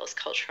of people's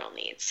cultural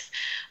needs.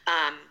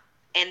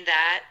 And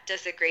that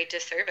does a great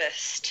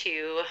disservice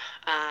to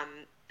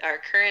our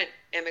current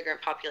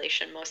immigrant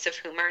population, most of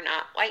whom are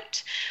not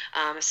white.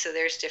 So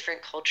there's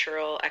different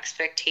cultural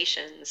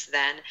expectations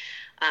than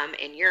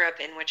in Europe,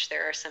 in which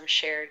there are some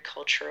shared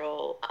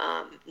cultural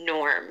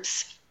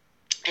norms.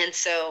 And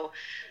so,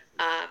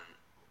 I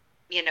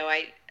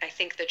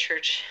think the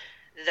church,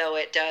 though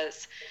it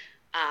does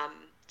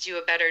do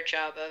a better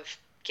job of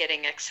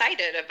getting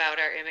excited about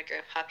our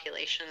immigrant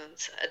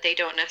populations, they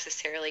don't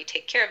necessarily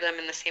take care of them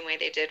in the same way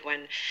they did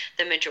when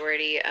the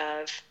majority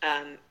of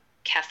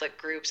Catholic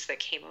groups that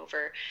came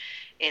over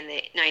in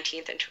the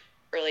 19th and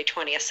early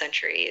 20th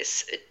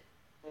centuries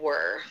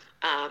were.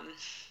 And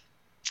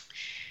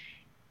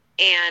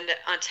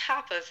on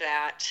top of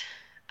that,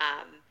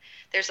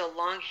 there's a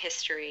long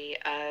history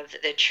of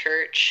the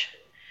church,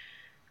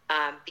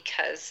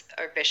 because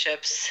our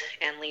bishops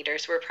and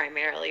leaders were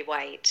primarily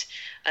white,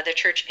 the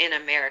church in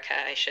America,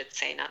 I should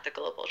say, not the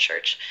global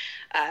church,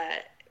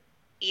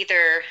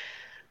 either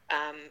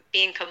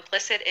being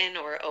complicit in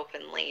or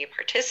openly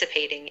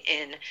participating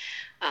in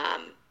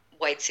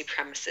white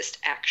supremacist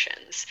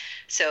actions.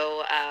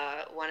 So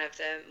one of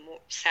the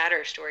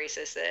sadder stories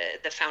is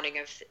the founding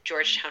of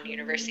Georgetown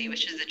University,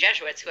 which is the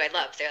Jesuits, who I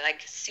love. They're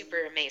like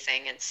super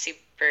amazing and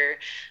super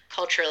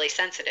culturally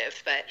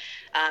sensitive, but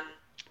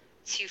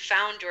to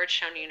found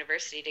Georgetown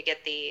University, to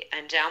get the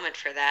endowment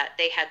for that,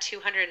 they had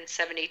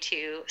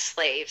 272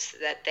 slaves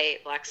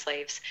black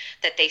slaves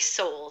that they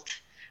sold.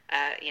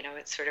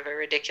 It's sort of a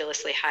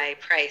ridiculously high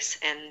price,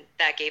 and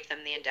that gave them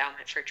the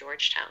endowment for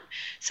Georgetown.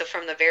 So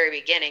from the very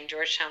beginning,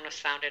 Georgetown was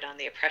founded on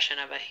the oppression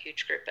of a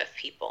huge group of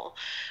people.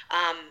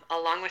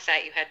 Along with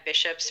that, you had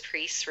bishops,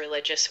 priests,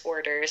 religious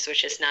orders,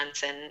 which is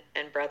nuns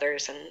and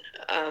brothers, and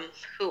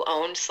who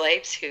owned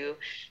slaves, who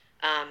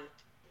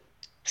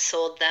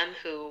sold them,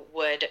 who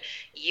would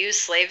use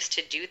slaves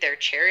to do their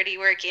charity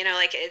work.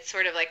 It's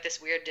sort of like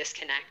this weird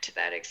disconnect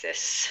that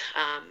exists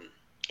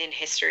in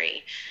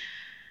history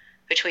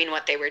between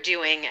what they were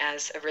doing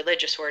as a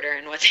religious order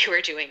and what they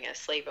were doing as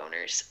slave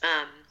owners.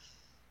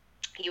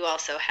 You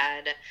also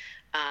had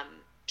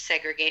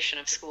segregation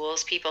of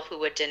schools, people who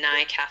would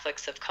deny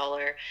Catholics of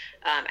color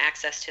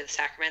access to the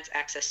sacraments,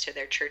 access to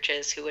their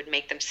churches, who would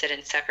make them sit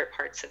in separate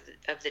parts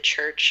of the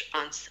church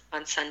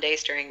on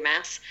Sundays during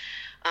Mass.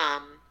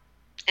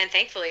 And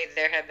thankfully,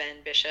 there have been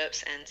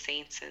bishops and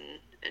saints and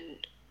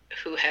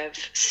who have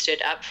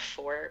stood up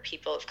for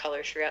people of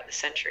color throughout the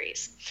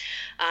centuries.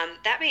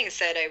 That being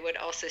said, I would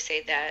also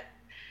say that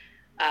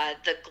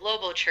the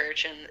global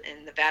church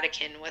and the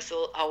Vatican was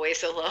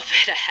always a little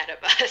bit ahead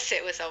of us.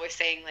 It was always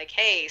saying, like,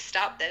 hey,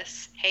 stop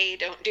this. Hey,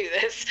 don't do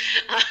this.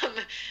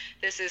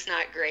 This is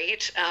not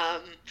great.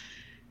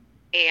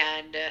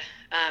 And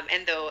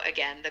though,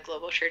 again, the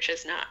global church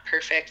is not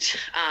perfect,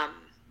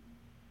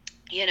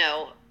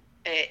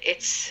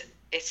 it's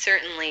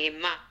certainly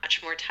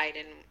much more tied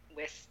in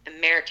with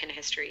American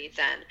history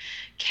than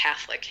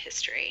Catholic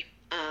history.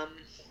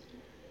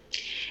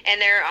 And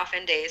there are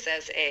often days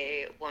as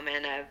a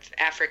woman of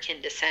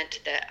African descent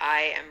that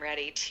I am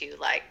ready to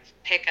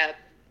pick up,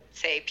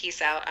 say,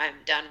 peace out, I'm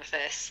done with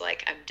this.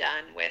 I'm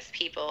done with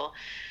people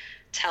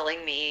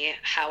telling me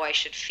how I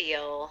should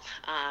feel,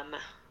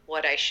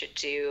 what I should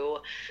do,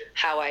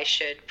 how I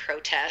should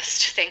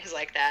protest, things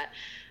like that.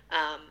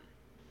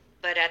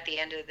 But at the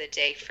end of the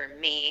day, for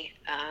me,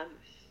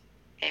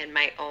 and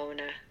my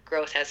own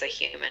growth as a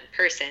human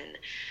person,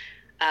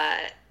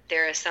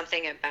 there is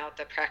something about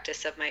the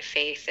practice of my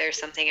faith. There's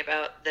something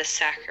about the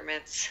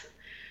sacraments.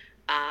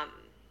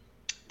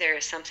 There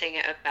is something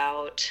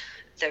about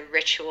the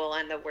ritual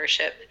and the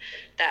worship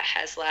that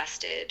has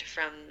lasted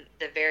from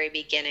the very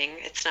beginning.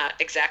 It's not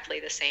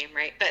exactly the same,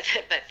 right? But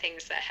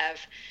things that have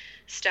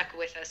stuck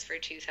with us for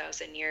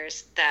 2,000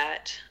 years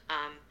that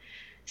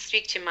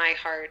speak to my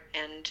heart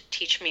and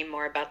teach me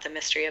more about the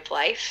mystery of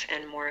life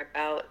and more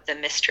about the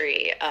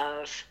mystery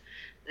of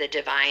the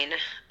divine.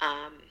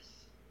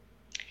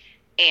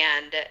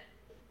 And,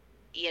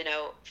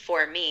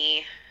 for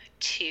me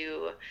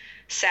to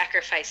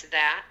sacrifice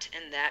that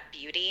and that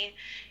beauty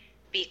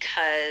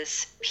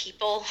because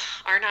people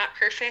are not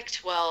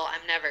perfect, well,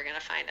 I'm never going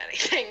to find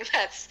anything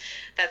that's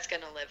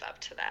going to live up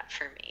to that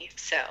for me.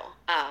 So,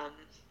 I'm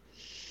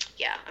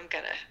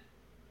going to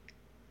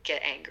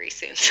get angry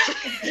soon.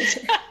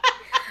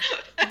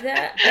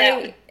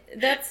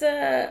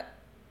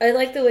 I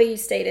like the way you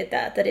stated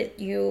that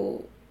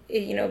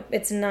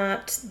it's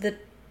not the,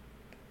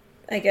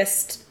 I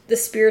guess, the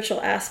spiritual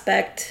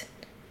aspect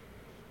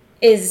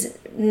is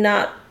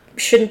not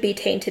shouldn't be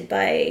tainted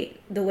by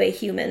the way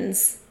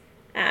humans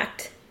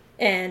act.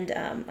 And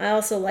I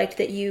also liked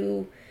that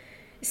you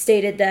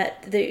stated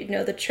that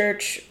the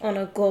church on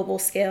a global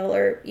scale,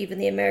 or even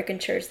the American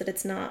church, that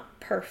it's not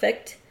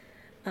perfect.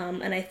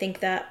 And I think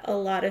that a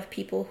lot of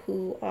people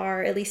who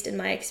are, at least in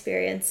my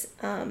experience,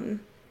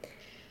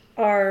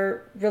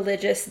 are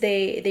religious,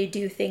 they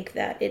do think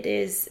that it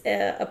is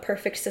a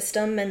perfect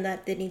system and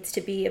that it needs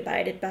to be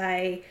abided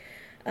by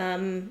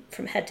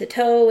from head to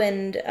toe.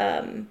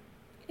 And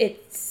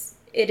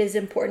it is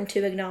important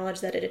to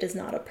acknowledge that it is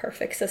not a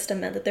perfect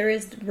system and that there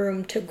is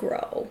room to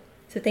grow.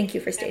 So thank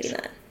you for stating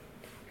that.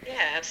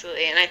 Yeah,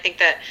 absolutely. And I think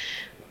that,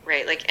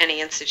 right, like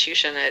any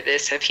institution, it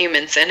is have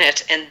humans in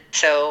it. And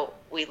so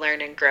we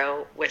learn and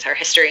grow with our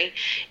history.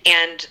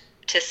 And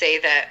to say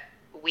that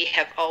we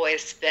have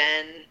always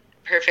been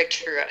perfect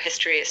throughout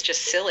history is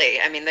just silly.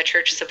 I mean, the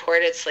church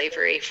supported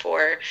slavery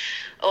for,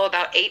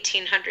 about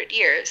 1,800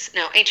 years.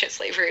 Now, ancient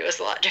slavery was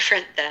a lot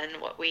different than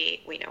what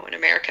we know in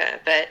America.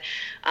 But,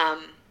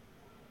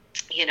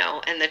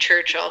 and the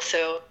church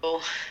also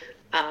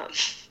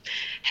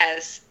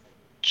has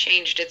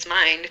changed its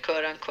mind,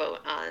 quote unquote,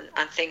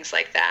 on things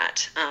like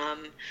that.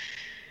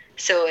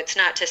 So it's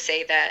not to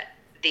say that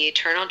the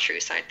eternal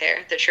truths aren't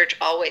there. The church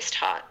always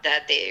taught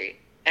that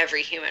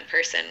every human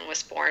person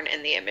was born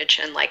in the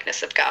image and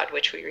likeness of God,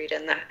 which we read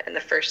in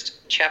the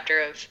first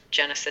chapter of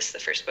Genesis, the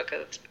first book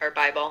of our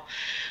Bible.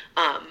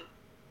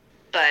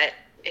 But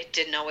it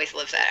didn't always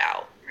live that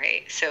out,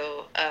 right?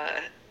 So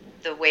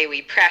the way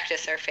we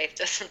practice our faith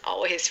doesn't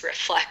always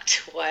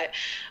reflect what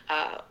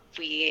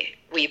we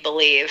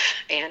believe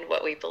and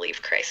what we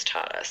believe Christ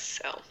taught us.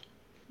 So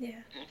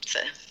yeah,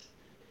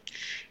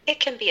 it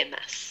can be a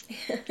mess.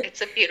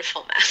 It's a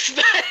beautiful mess,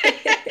 but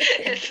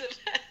it's a mess.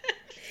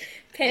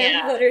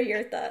 Pam, what are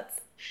your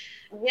thoughts?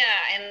 Yeah,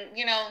 and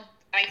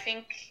I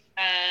think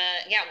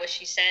what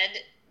she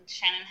said,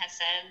 Shannon has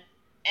said,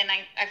 and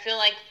I feel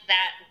like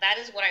that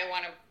is what I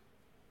want to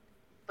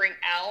bring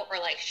out or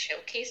like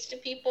showcase to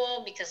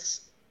people,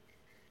 because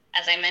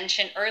as I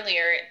mentioned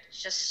earlier,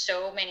 it's just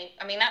so many,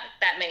 I mean, not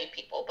that many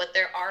people, but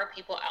there are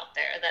people out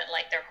there that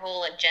like their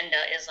whole agenda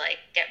is like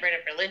get rid of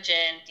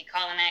religion,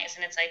 decolonize,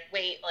 and it's like,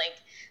 wait, like,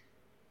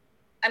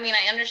 I mean,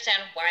 I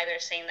understand why they're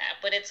saying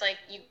that, but it's like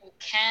you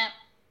can't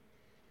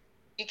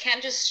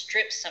just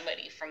strip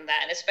somebody from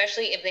that,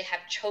 especially if they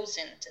have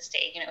chosen to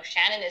stay.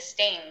 Shannon is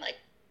staying, like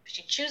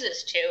she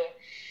chooses to,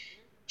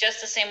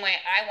 just the same way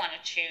I want to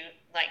choose,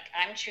 like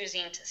I'm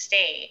choosing to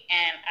stay.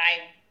 And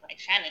like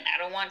Shannon, I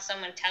don't want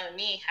someone telling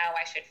me how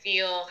I should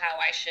feel, how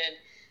I should,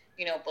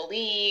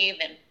 believe,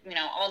 and,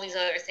 all these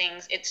other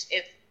things. It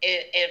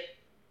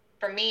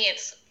for me,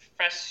 it's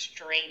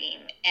frustrating.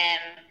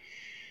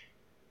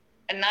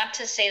 And not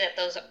to say that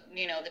those,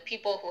 the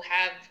people who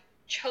have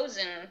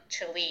chosen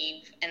to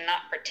leave and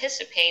not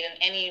participate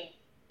in any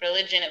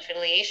religion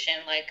affiliation,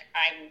 like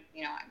I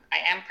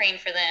am praying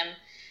for them,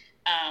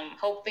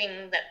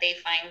 hoping that they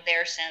find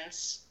their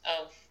sense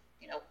of,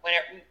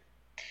 whatever.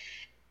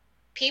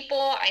 People,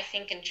 I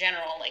think in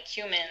general, like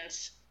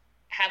humans,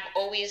 have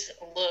always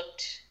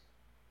looked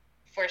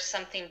for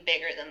something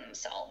bigger than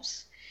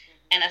themselves.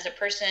 And as a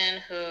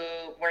person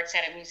who works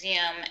at a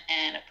museum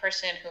and a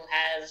person who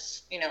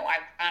has,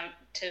 I've gone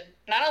to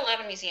not a lot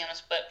of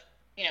museums, but,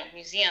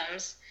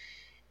 museums,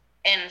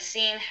 and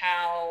seeing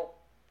how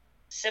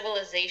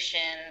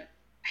civilization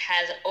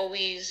has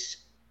always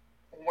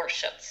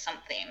worshipped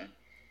something.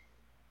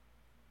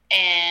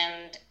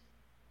 And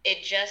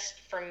it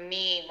just, for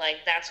me,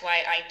 like, that's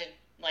why I did,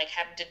 like,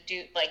 have to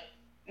do, like,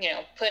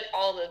 put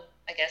all the,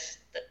 I guess,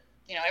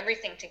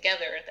 everything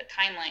together, the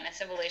timeline of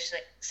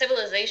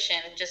civilization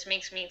just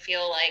makes me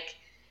feel like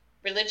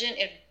religion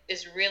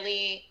is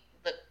really,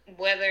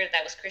 whether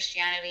that was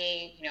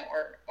Christianity,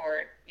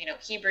 or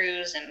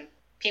Hebrews and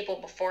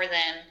people before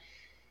then,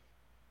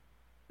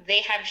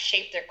 they have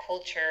shaped their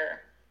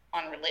culture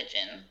on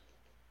religion.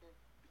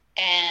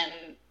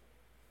 And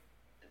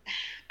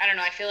I don't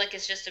know, I feel like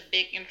it's just a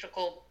big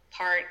integral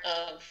part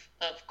of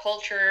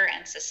culture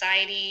and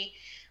society.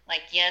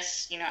 Like,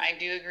 yes, I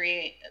do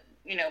agree,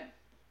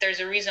 there's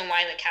a reason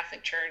why the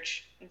Catholic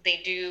Church,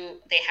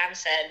 they have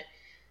said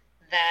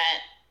that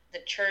the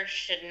church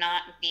should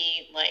not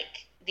be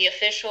like the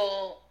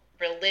official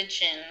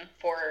religion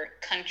for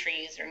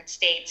countries or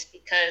states,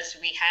 because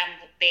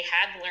they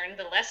have learned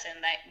the lesson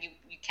that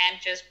you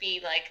can't just be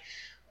like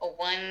a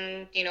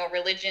one,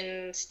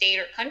 religion, state,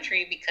 or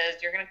country,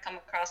 because you're going to come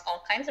across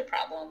all kinds of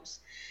problems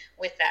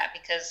with that,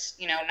 because,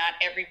 not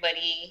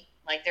everybody,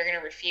 like, they're going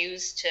to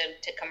refuse to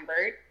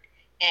convert,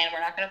 and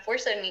we're not going to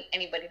force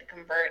anybody to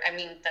convert. I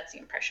mean, that's the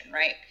impression,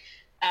 right?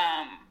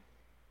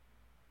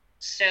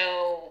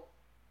 So,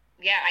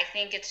 yeah, I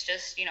think it's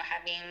just,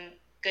 having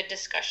good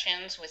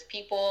discussions with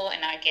people and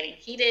not getting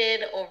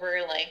heated over,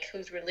 like,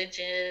 who's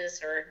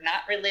religious or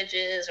not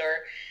religious,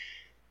 or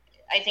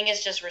I think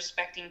it's just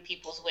respecting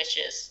people's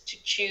wishes to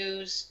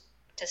choose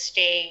to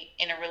stay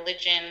in a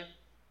religion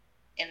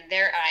in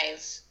their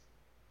eyes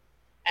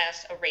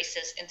as a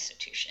racist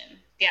institution.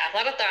 Yeah, a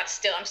lot of thoughts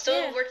still. I'm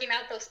still working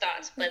out those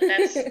thoughts, but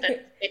that's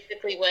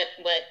basically what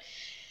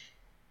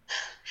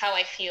how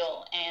I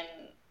feel.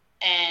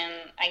 And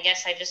I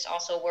guess I just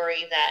also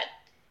worry that,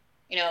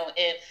 you know,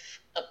 if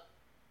a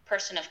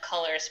person of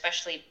color,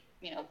 especially,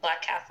 you know,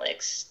 Black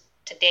Catholics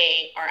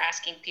today, are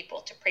asking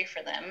people to pray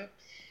for them,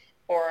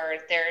 or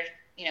they're,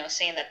 you know,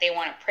 saying that they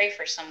want to pray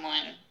for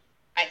someone,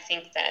 I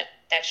think that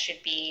that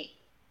should be,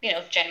 you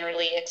know,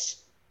 generally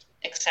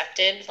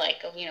accepted.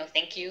 Like, you know,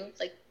 thank you.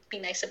 Like, be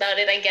nice about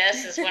it, I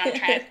guess, is what I'm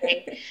trying to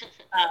say.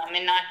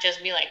 And not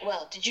just be like,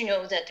 well, did you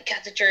know that the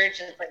Catholic Church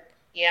is like,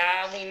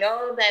 yeah, we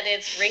know that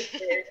it's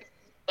racist,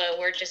 but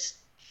we're just,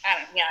 I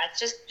don't, yeah, it's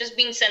just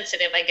being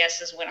sensitive, I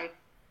guess, is what I'm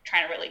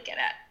trying to really get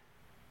at.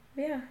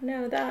 Yeah,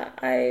 no,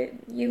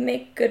 you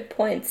make good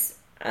points.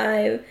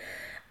 I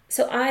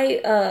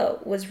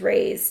was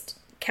raised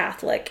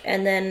Catholic,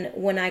 and then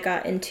when I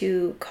got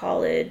into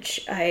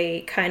college,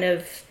 I kind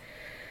of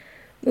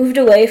moved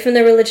away from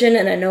the religion,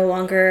 and I no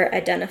longer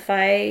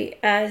identify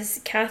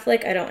as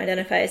Catholic. I don't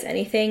identify as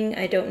anything.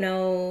 I don't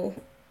know.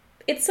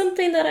 It's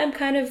something that I'm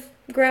kind of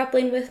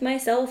grappling with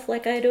myself.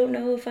 Like, I don't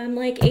know if I'm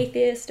like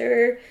atheist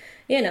or,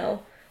 you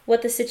know,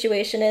 what the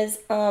situation is.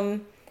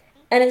 And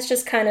it's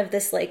just kind of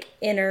this like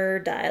inner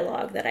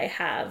dialogue that I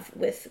have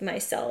with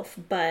myself.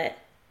 But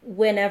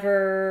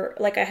whenever,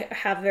 like, I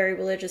have very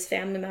religious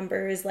family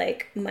members,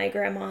 like my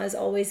grandma is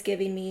always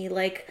giving me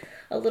like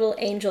a little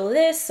angel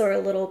this or a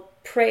little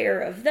prayer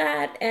of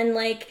that. And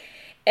like,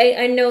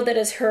 I know that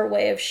is her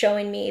way of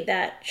showing me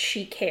that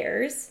she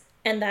cares.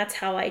 And that's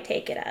how I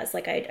take it as.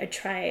 Like,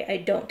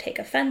 I don't take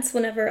offense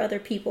whenever other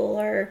people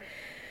are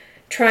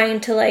trying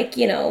to, like,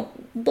 you know,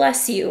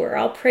 bless you or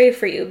I'll pray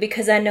for you,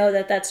 because I know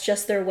that that's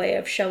just their way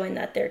of showing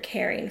that they're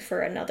caring for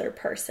another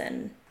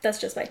person. That's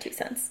just my 2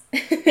 cents.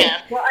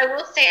 Yeah. Well, I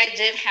will say I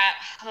did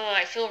have,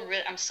 I feel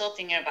really, I'm still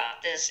thinking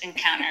about this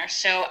encounter.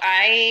 So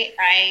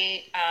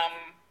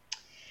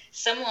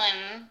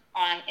someone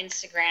on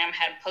Instagram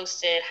had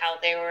posted how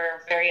they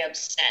were very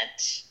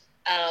upset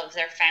of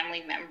their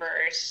family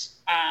members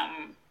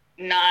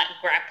not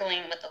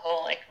grappling with the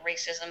whole like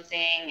racism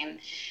thing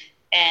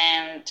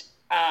and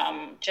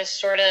just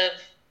sort of,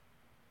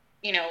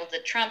 you know, the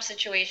Trump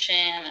situation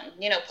and,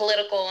 you know,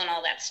 political and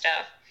all that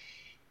stuff.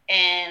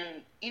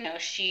 And, you know,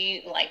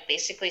 she like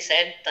basically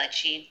said that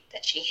she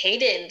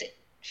hated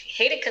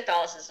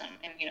Catholicism,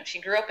 and, you know, she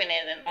grew up in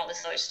it and all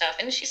this other stuff.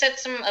 And she said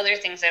some other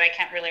things that I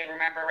can't really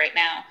remember right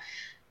now.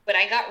 But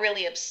I got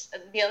really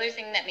upset. The other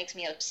thing that makes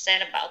me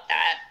upset about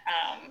that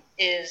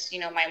is, you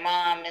know, my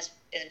mom is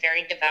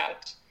very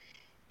devout,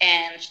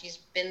 and she's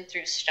been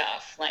through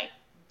stuff like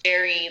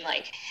very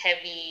like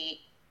heavy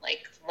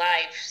like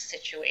life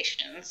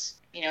situations,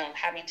 you know,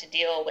 having to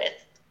deal with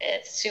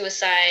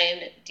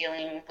suicide,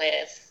 dealing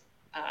with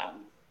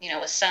you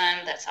know, a son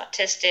that's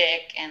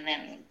autistic, and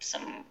then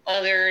some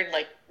other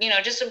like, you know,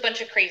 just a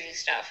bunch of crazy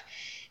stuff.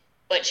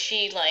 But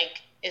she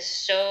like is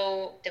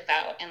so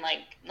devout and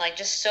like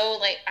just so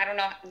like, I don't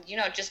know, you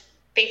know, just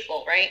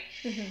faithful, right?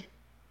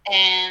 Mm-hmm.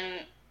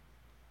 And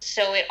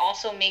so it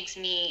also makes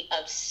me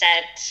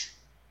upset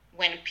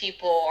when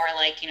people are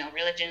like, you know,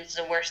 religion is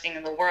the worst thing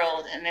in the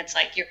world, and it's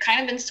like, you're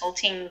kind of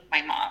insulting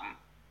my mom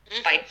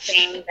by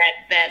saying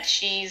that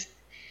she's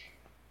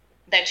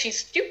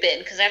stupid,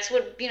 because that's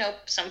what, you know,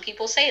 some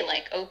people say,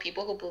 like, oh,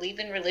 people who believe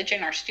in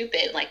religion are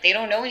stupid, like they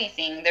don't know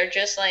anything, they're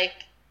just like,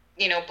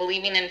 you know,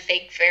 believing in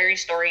fake fairy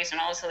stories and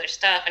all this other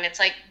stuff. And it's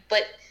like,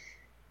 but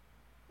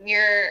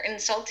you're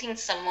insulting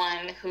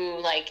someone who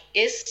like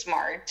is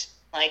smart,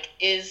 like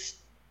is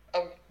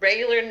a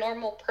regular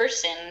normal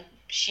person.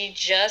 She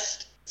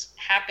just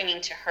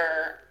happening to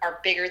her are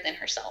bigger than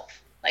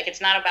herself. Like,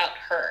 it's not about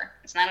her,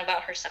 it's not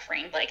about her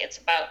suffering, like it's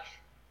about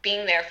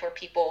being there for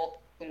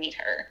people who need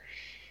her.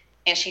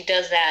 And she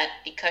does that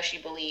because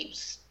she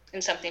believes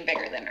in something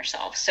bigger than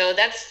herself. So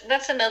that's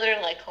another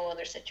like whole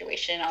other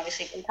situation.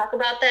 Obviously, we can talk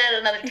about that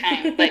another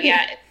time. But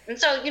yeah, and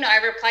so, you know,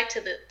 I replied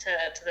to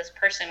this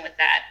person with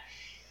that.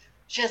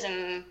 She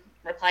hasn't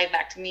replied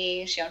back to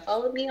me. She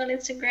unfollowed me on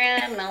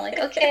Instagram, and I'm like,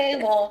 okay,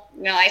 well,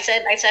 you know, I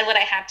said what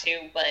I had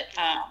to, but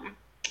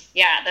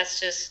yeah, that's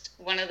just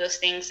one of those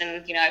things.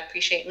 And, you know, I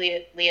appreciate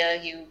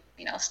Leah, you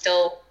know,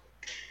 still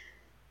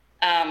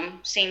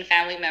seeing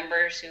family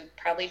members who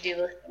probably do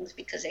those things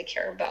because they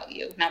care about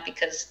you, not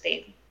because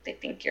they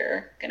think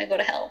you're gonna go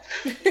to hell.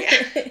 Yeah.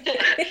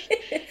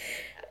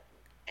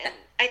 And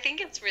I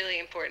think it's really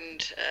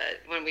important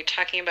when we're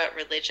talking about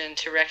religion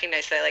to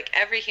recognize that like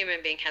every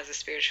human being has a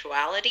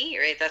spirituality,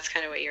 right? That's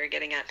kind of what you were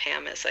getting at,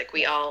 Pam, is like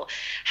we all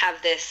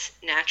have this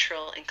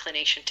natural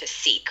inclination to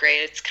seek,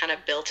 right? It's kind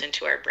of built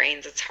into our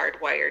brains. It's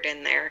hardwired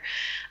in there.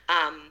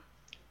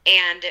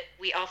 And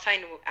we all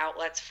find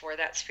outlets for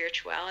that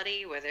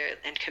spirituality,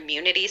 and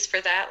communities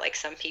for that. Like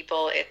some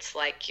people, it's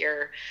like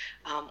your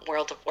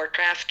World of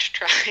Warcraft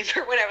tribe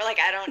or whatever. Like,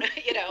 I don't know,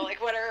 you know,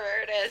 like whatever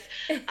it is.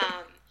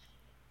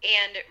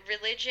 And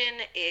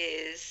religion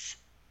is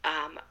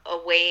a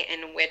way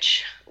in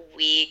which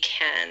we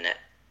can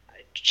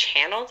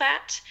channel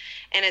that.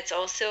 And it's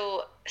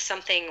also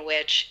something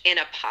which, in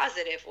a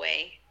positive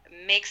way,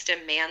 makes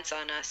demands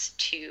on us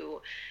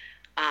to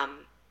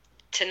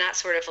not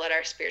sort of let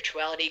our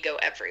spirituality go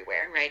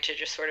everywhere, right? To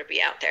just sort of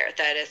be out there.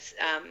 That is,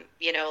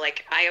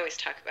 like I always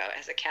talk about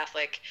as a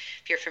Catholic,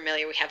 if you're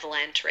familiar, we have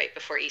Lent right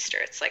before Easter.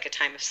 It's like a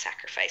time of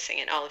sacrificing,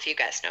 and all of you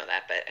guys know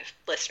that, but if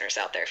listeners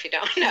out there, if you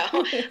don't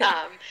know,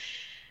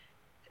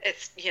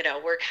 it's,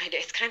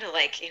 it's kind of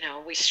like,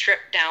 we strip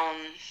down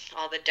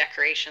all the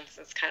decorations.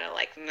 It's kind of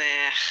like,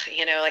 meh,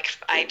 like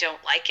I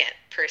don't like it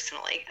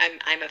personally.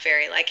 I'm a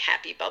very like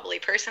happy, bubbly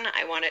person.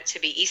 I want it to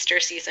be Easter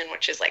season,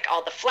 which is like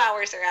all the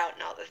flowers are out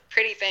and all the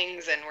pretty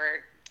things, and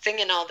we're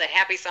singing all the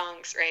happy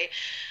songs, right?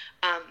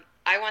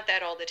 I want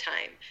that all the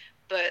time.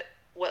 But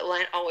what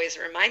Lent always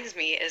reminds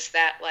me is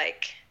that,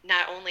 like,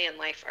 not only in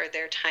life are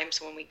there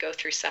times when we go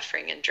through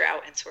suffering and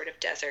drought and sort of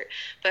desert,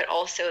 but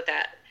also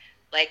that,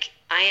 like,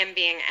 I am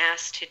being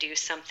asked to do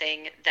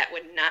something that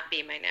would not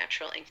be my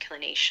natural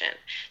inclination,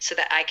 so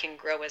that I can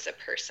grow as a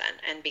person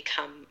and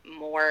become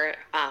more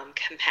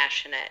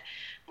compassionate,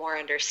 more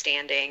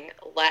understanding,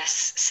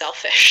 less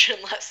selfish,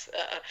 and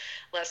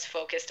less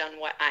focused on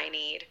what I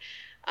need.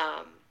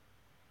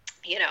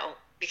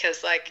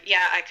 Because, like,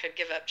 yeah, I could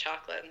give up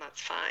chocolate and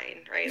that's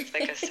fine, right? It's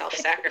like a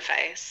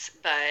self-sacrifice.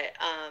 But,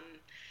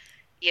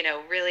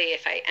 really,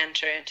 if I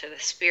enter into the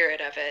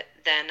spirit of it,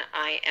 then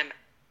I am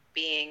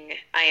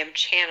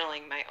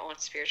channeling my own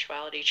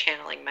spirituality,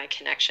 channeling my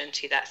connection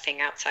to that thing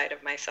outside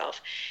of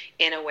myself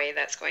in a way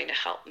that's going to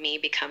help me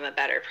become a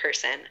better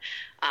person,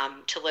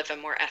 to live a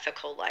more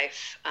ethical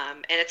life.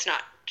 And it's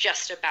not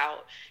just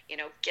about,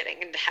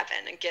 getting into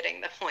heaven and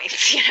getting the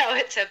points,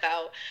 it's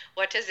about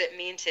what does it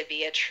mean to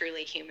be a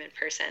truly human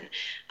person,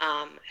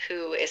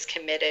 who is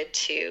committed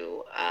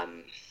to,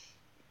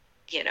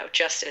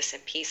 justice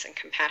and peace and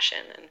compassion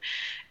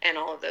and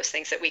all of those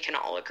things that we can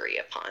all agree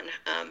upon.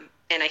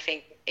 And I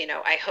think,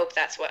 I hope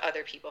that's what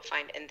other people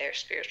find in their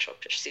spiritual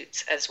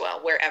pursuits as well,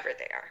 wherever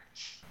they are.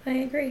 I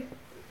agree.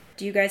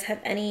 Do you guys have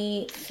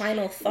any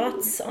final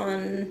thoughts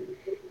on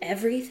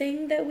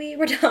everything that we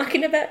were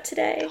talking about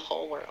today? The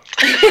whole world.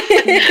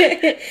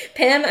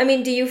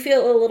 Pam, do you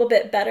feel a little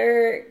bit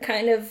better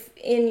kind of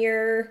in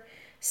your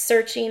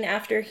searching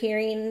after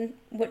hearing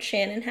what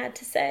Shannon had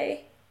to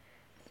say?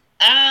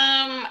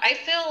 I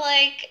feel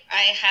like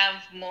I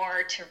have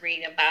more to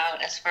read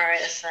about as far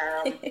as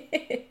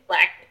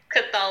Black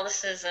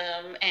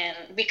Catholicism, and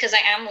because I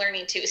am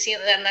learning too. See,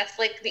 then that's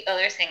like the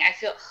other thing. I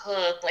feel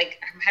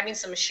like I'm having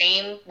some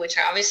shame, which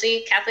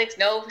obviously Catholics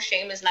know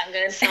shame is not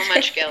good. So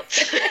much guilt.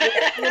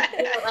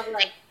 I'm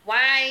like,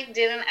 why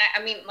didn't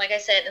I mean, like I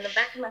said, in the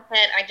back of my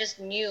head, I just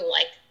knew,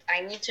 like, I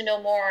need to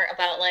know more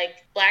about,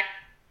 like, Black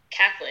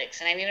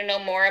Catholics, and I need to know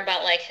more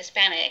about, like,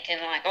 Hispanic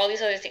and, like, all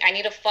these other things. I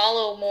need to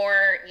follow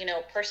more,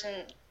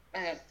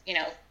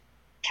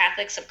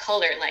 Catholics of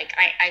color. Like,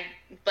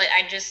 but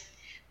I just,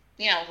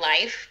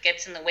 life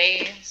gets in the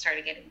way.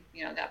 Started getting,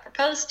 got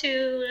proposed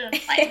to,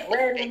 and planning a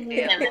wedding,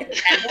 and then,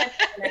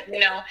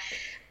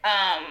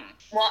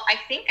 well, I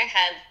think I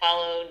had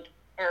followed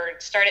or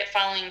started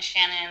following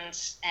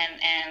Shannon's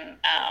and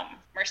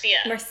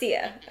Marcia.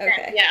 Marcia,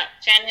 okay. Yeah,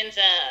 Shannon's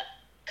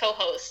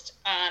co-host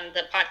on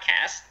the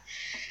podcast.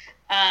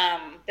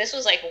 This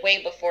was like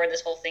way before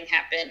this whole thing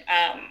happened.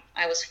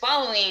 I was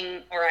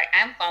following, or I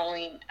am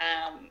following,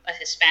 a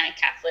Hispanic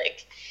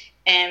Catholic,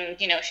 and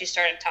she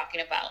started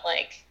talking about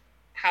like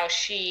how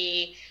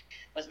she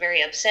was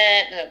very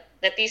upset.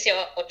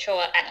 Leticia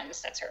Ochoa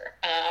Adams, that's her.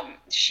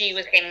 She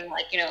was getting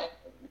like,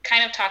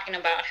 kind of talking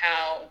about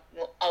how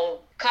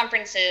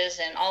conferences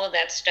and all of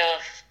that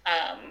stuff,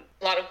 a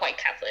lot of white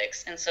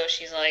Catholics. And so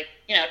she's like,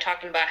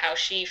 talking about how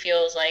she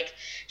feels like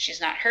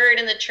she's not heard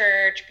in the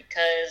church,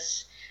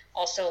 because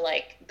also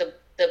like the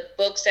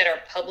books that are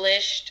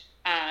published,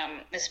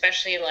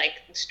 especially like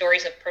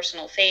stories of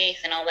personal faith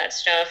and all that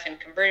stuff and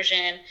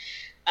conversion,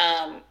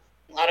 a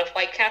lot of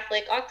white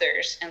Catholic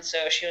authors. And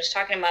so she was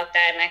talking about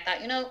that, and I thought,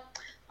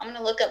 I'm going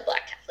to look up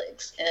Black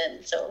Catholics.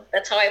 And so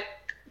that's how I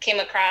came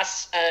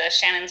across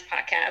Shannon's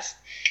podcast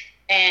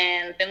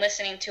and been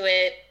listening to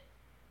it.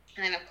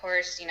 And then, of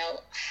course,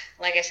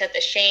 like I said,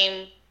 the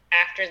shame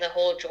after the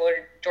whole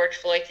George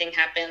Floyd thing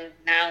happened.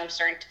 Now I'm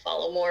starting to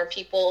follow more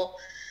people,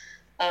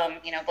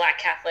 Black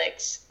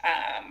Catholics.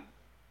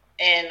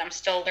 And I'm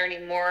still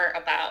learning more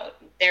about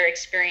their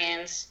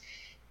experience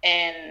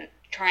and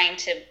trying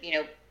to,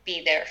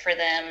 be there for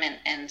them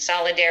and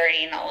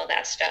solidarity and all of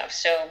that stuff.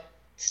 So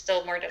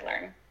still more to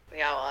learn.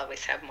 We all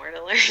always have more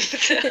to learn.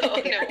 So,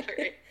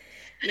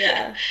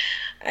 yeah.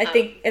 I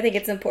think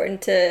it's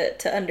important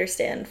to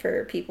understand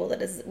for people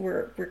that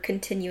we're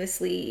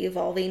continuously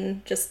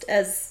evolving just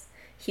as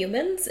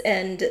humans,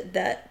 and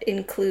that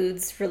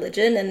includes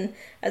religion. And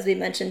as we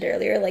mentioned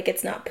earlier, like,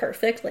 it's not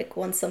perfect. Like,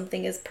 once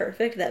something is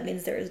perfect, that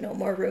means there is no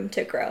more room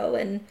to grow.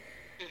 And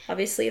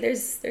obviously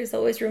there's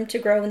always room to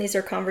grow, and these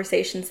are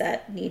conversations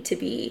that need to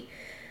be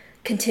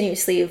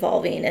continuously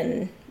evolving,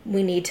 and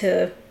we need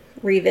to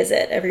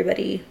revisit.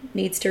 Everybody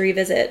needs to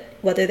revisit,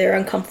 whether they're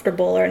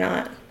uncomfortable or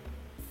not.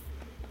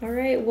 All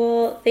right.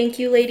 Well, thank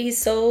you, ladies,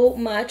 so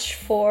much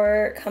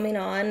for coming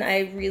on.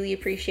 I really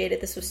appreciate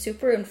it. This was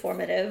super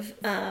informative.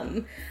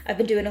 I've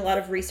been doing a lot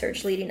of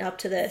research leading up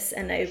to this,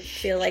 and I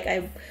feel like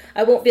I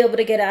won't be able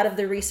to get out of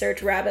the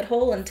research rabbit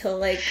hole until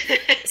like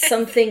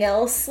something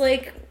else,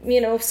 like, you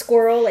know,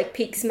 squirrel, like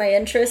piques my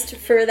interest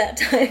for that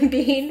time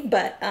being.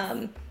 But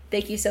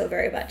thank you so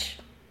very much.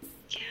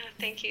 Yeah,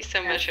 thank you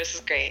so much. This is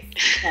great.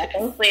 Yeah,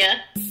 thanks,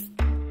 Leah.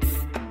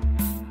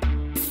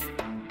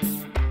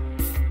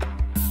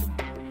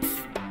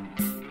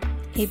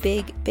 A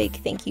big,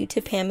 big thank you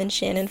to Pam and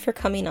Shannon for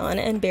coming on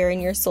and bearing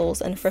your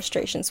souls and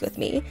frustrations with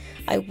me.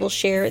 I will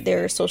share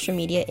their social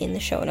media in the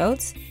show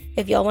notes.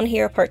 If y'all want to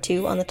hear a part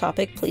 2 on the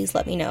topic, please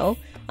let me know.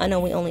 I know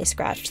we only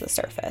scratched the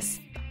surface.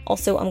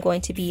 Also, I'm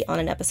going to be on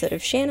an episode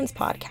of Shannon's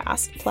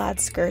podcast,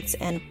 Plaid Skirts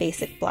and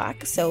Basic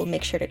Black, so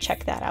make sure to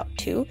check that out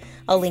too.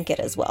 I'll link it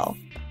as well.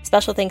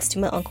 Special thanks to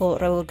my uncle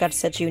Raul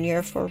Garza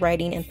Jr. for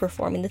writing and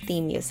performing the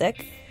theme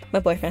music. My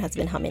boyfriend has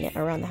been humming it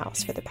around the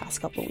house for the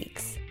past couple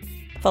weeks.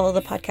 Follow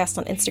the podcast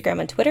on Instagram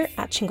and Twitter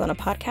at Chingona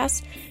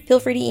Podcast. Feel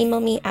free to email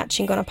me at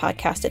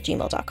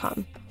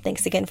chingonapodcast@gmail.com.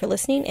 Thanks again for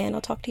listening, and I'll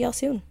talk to y'all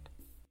soon.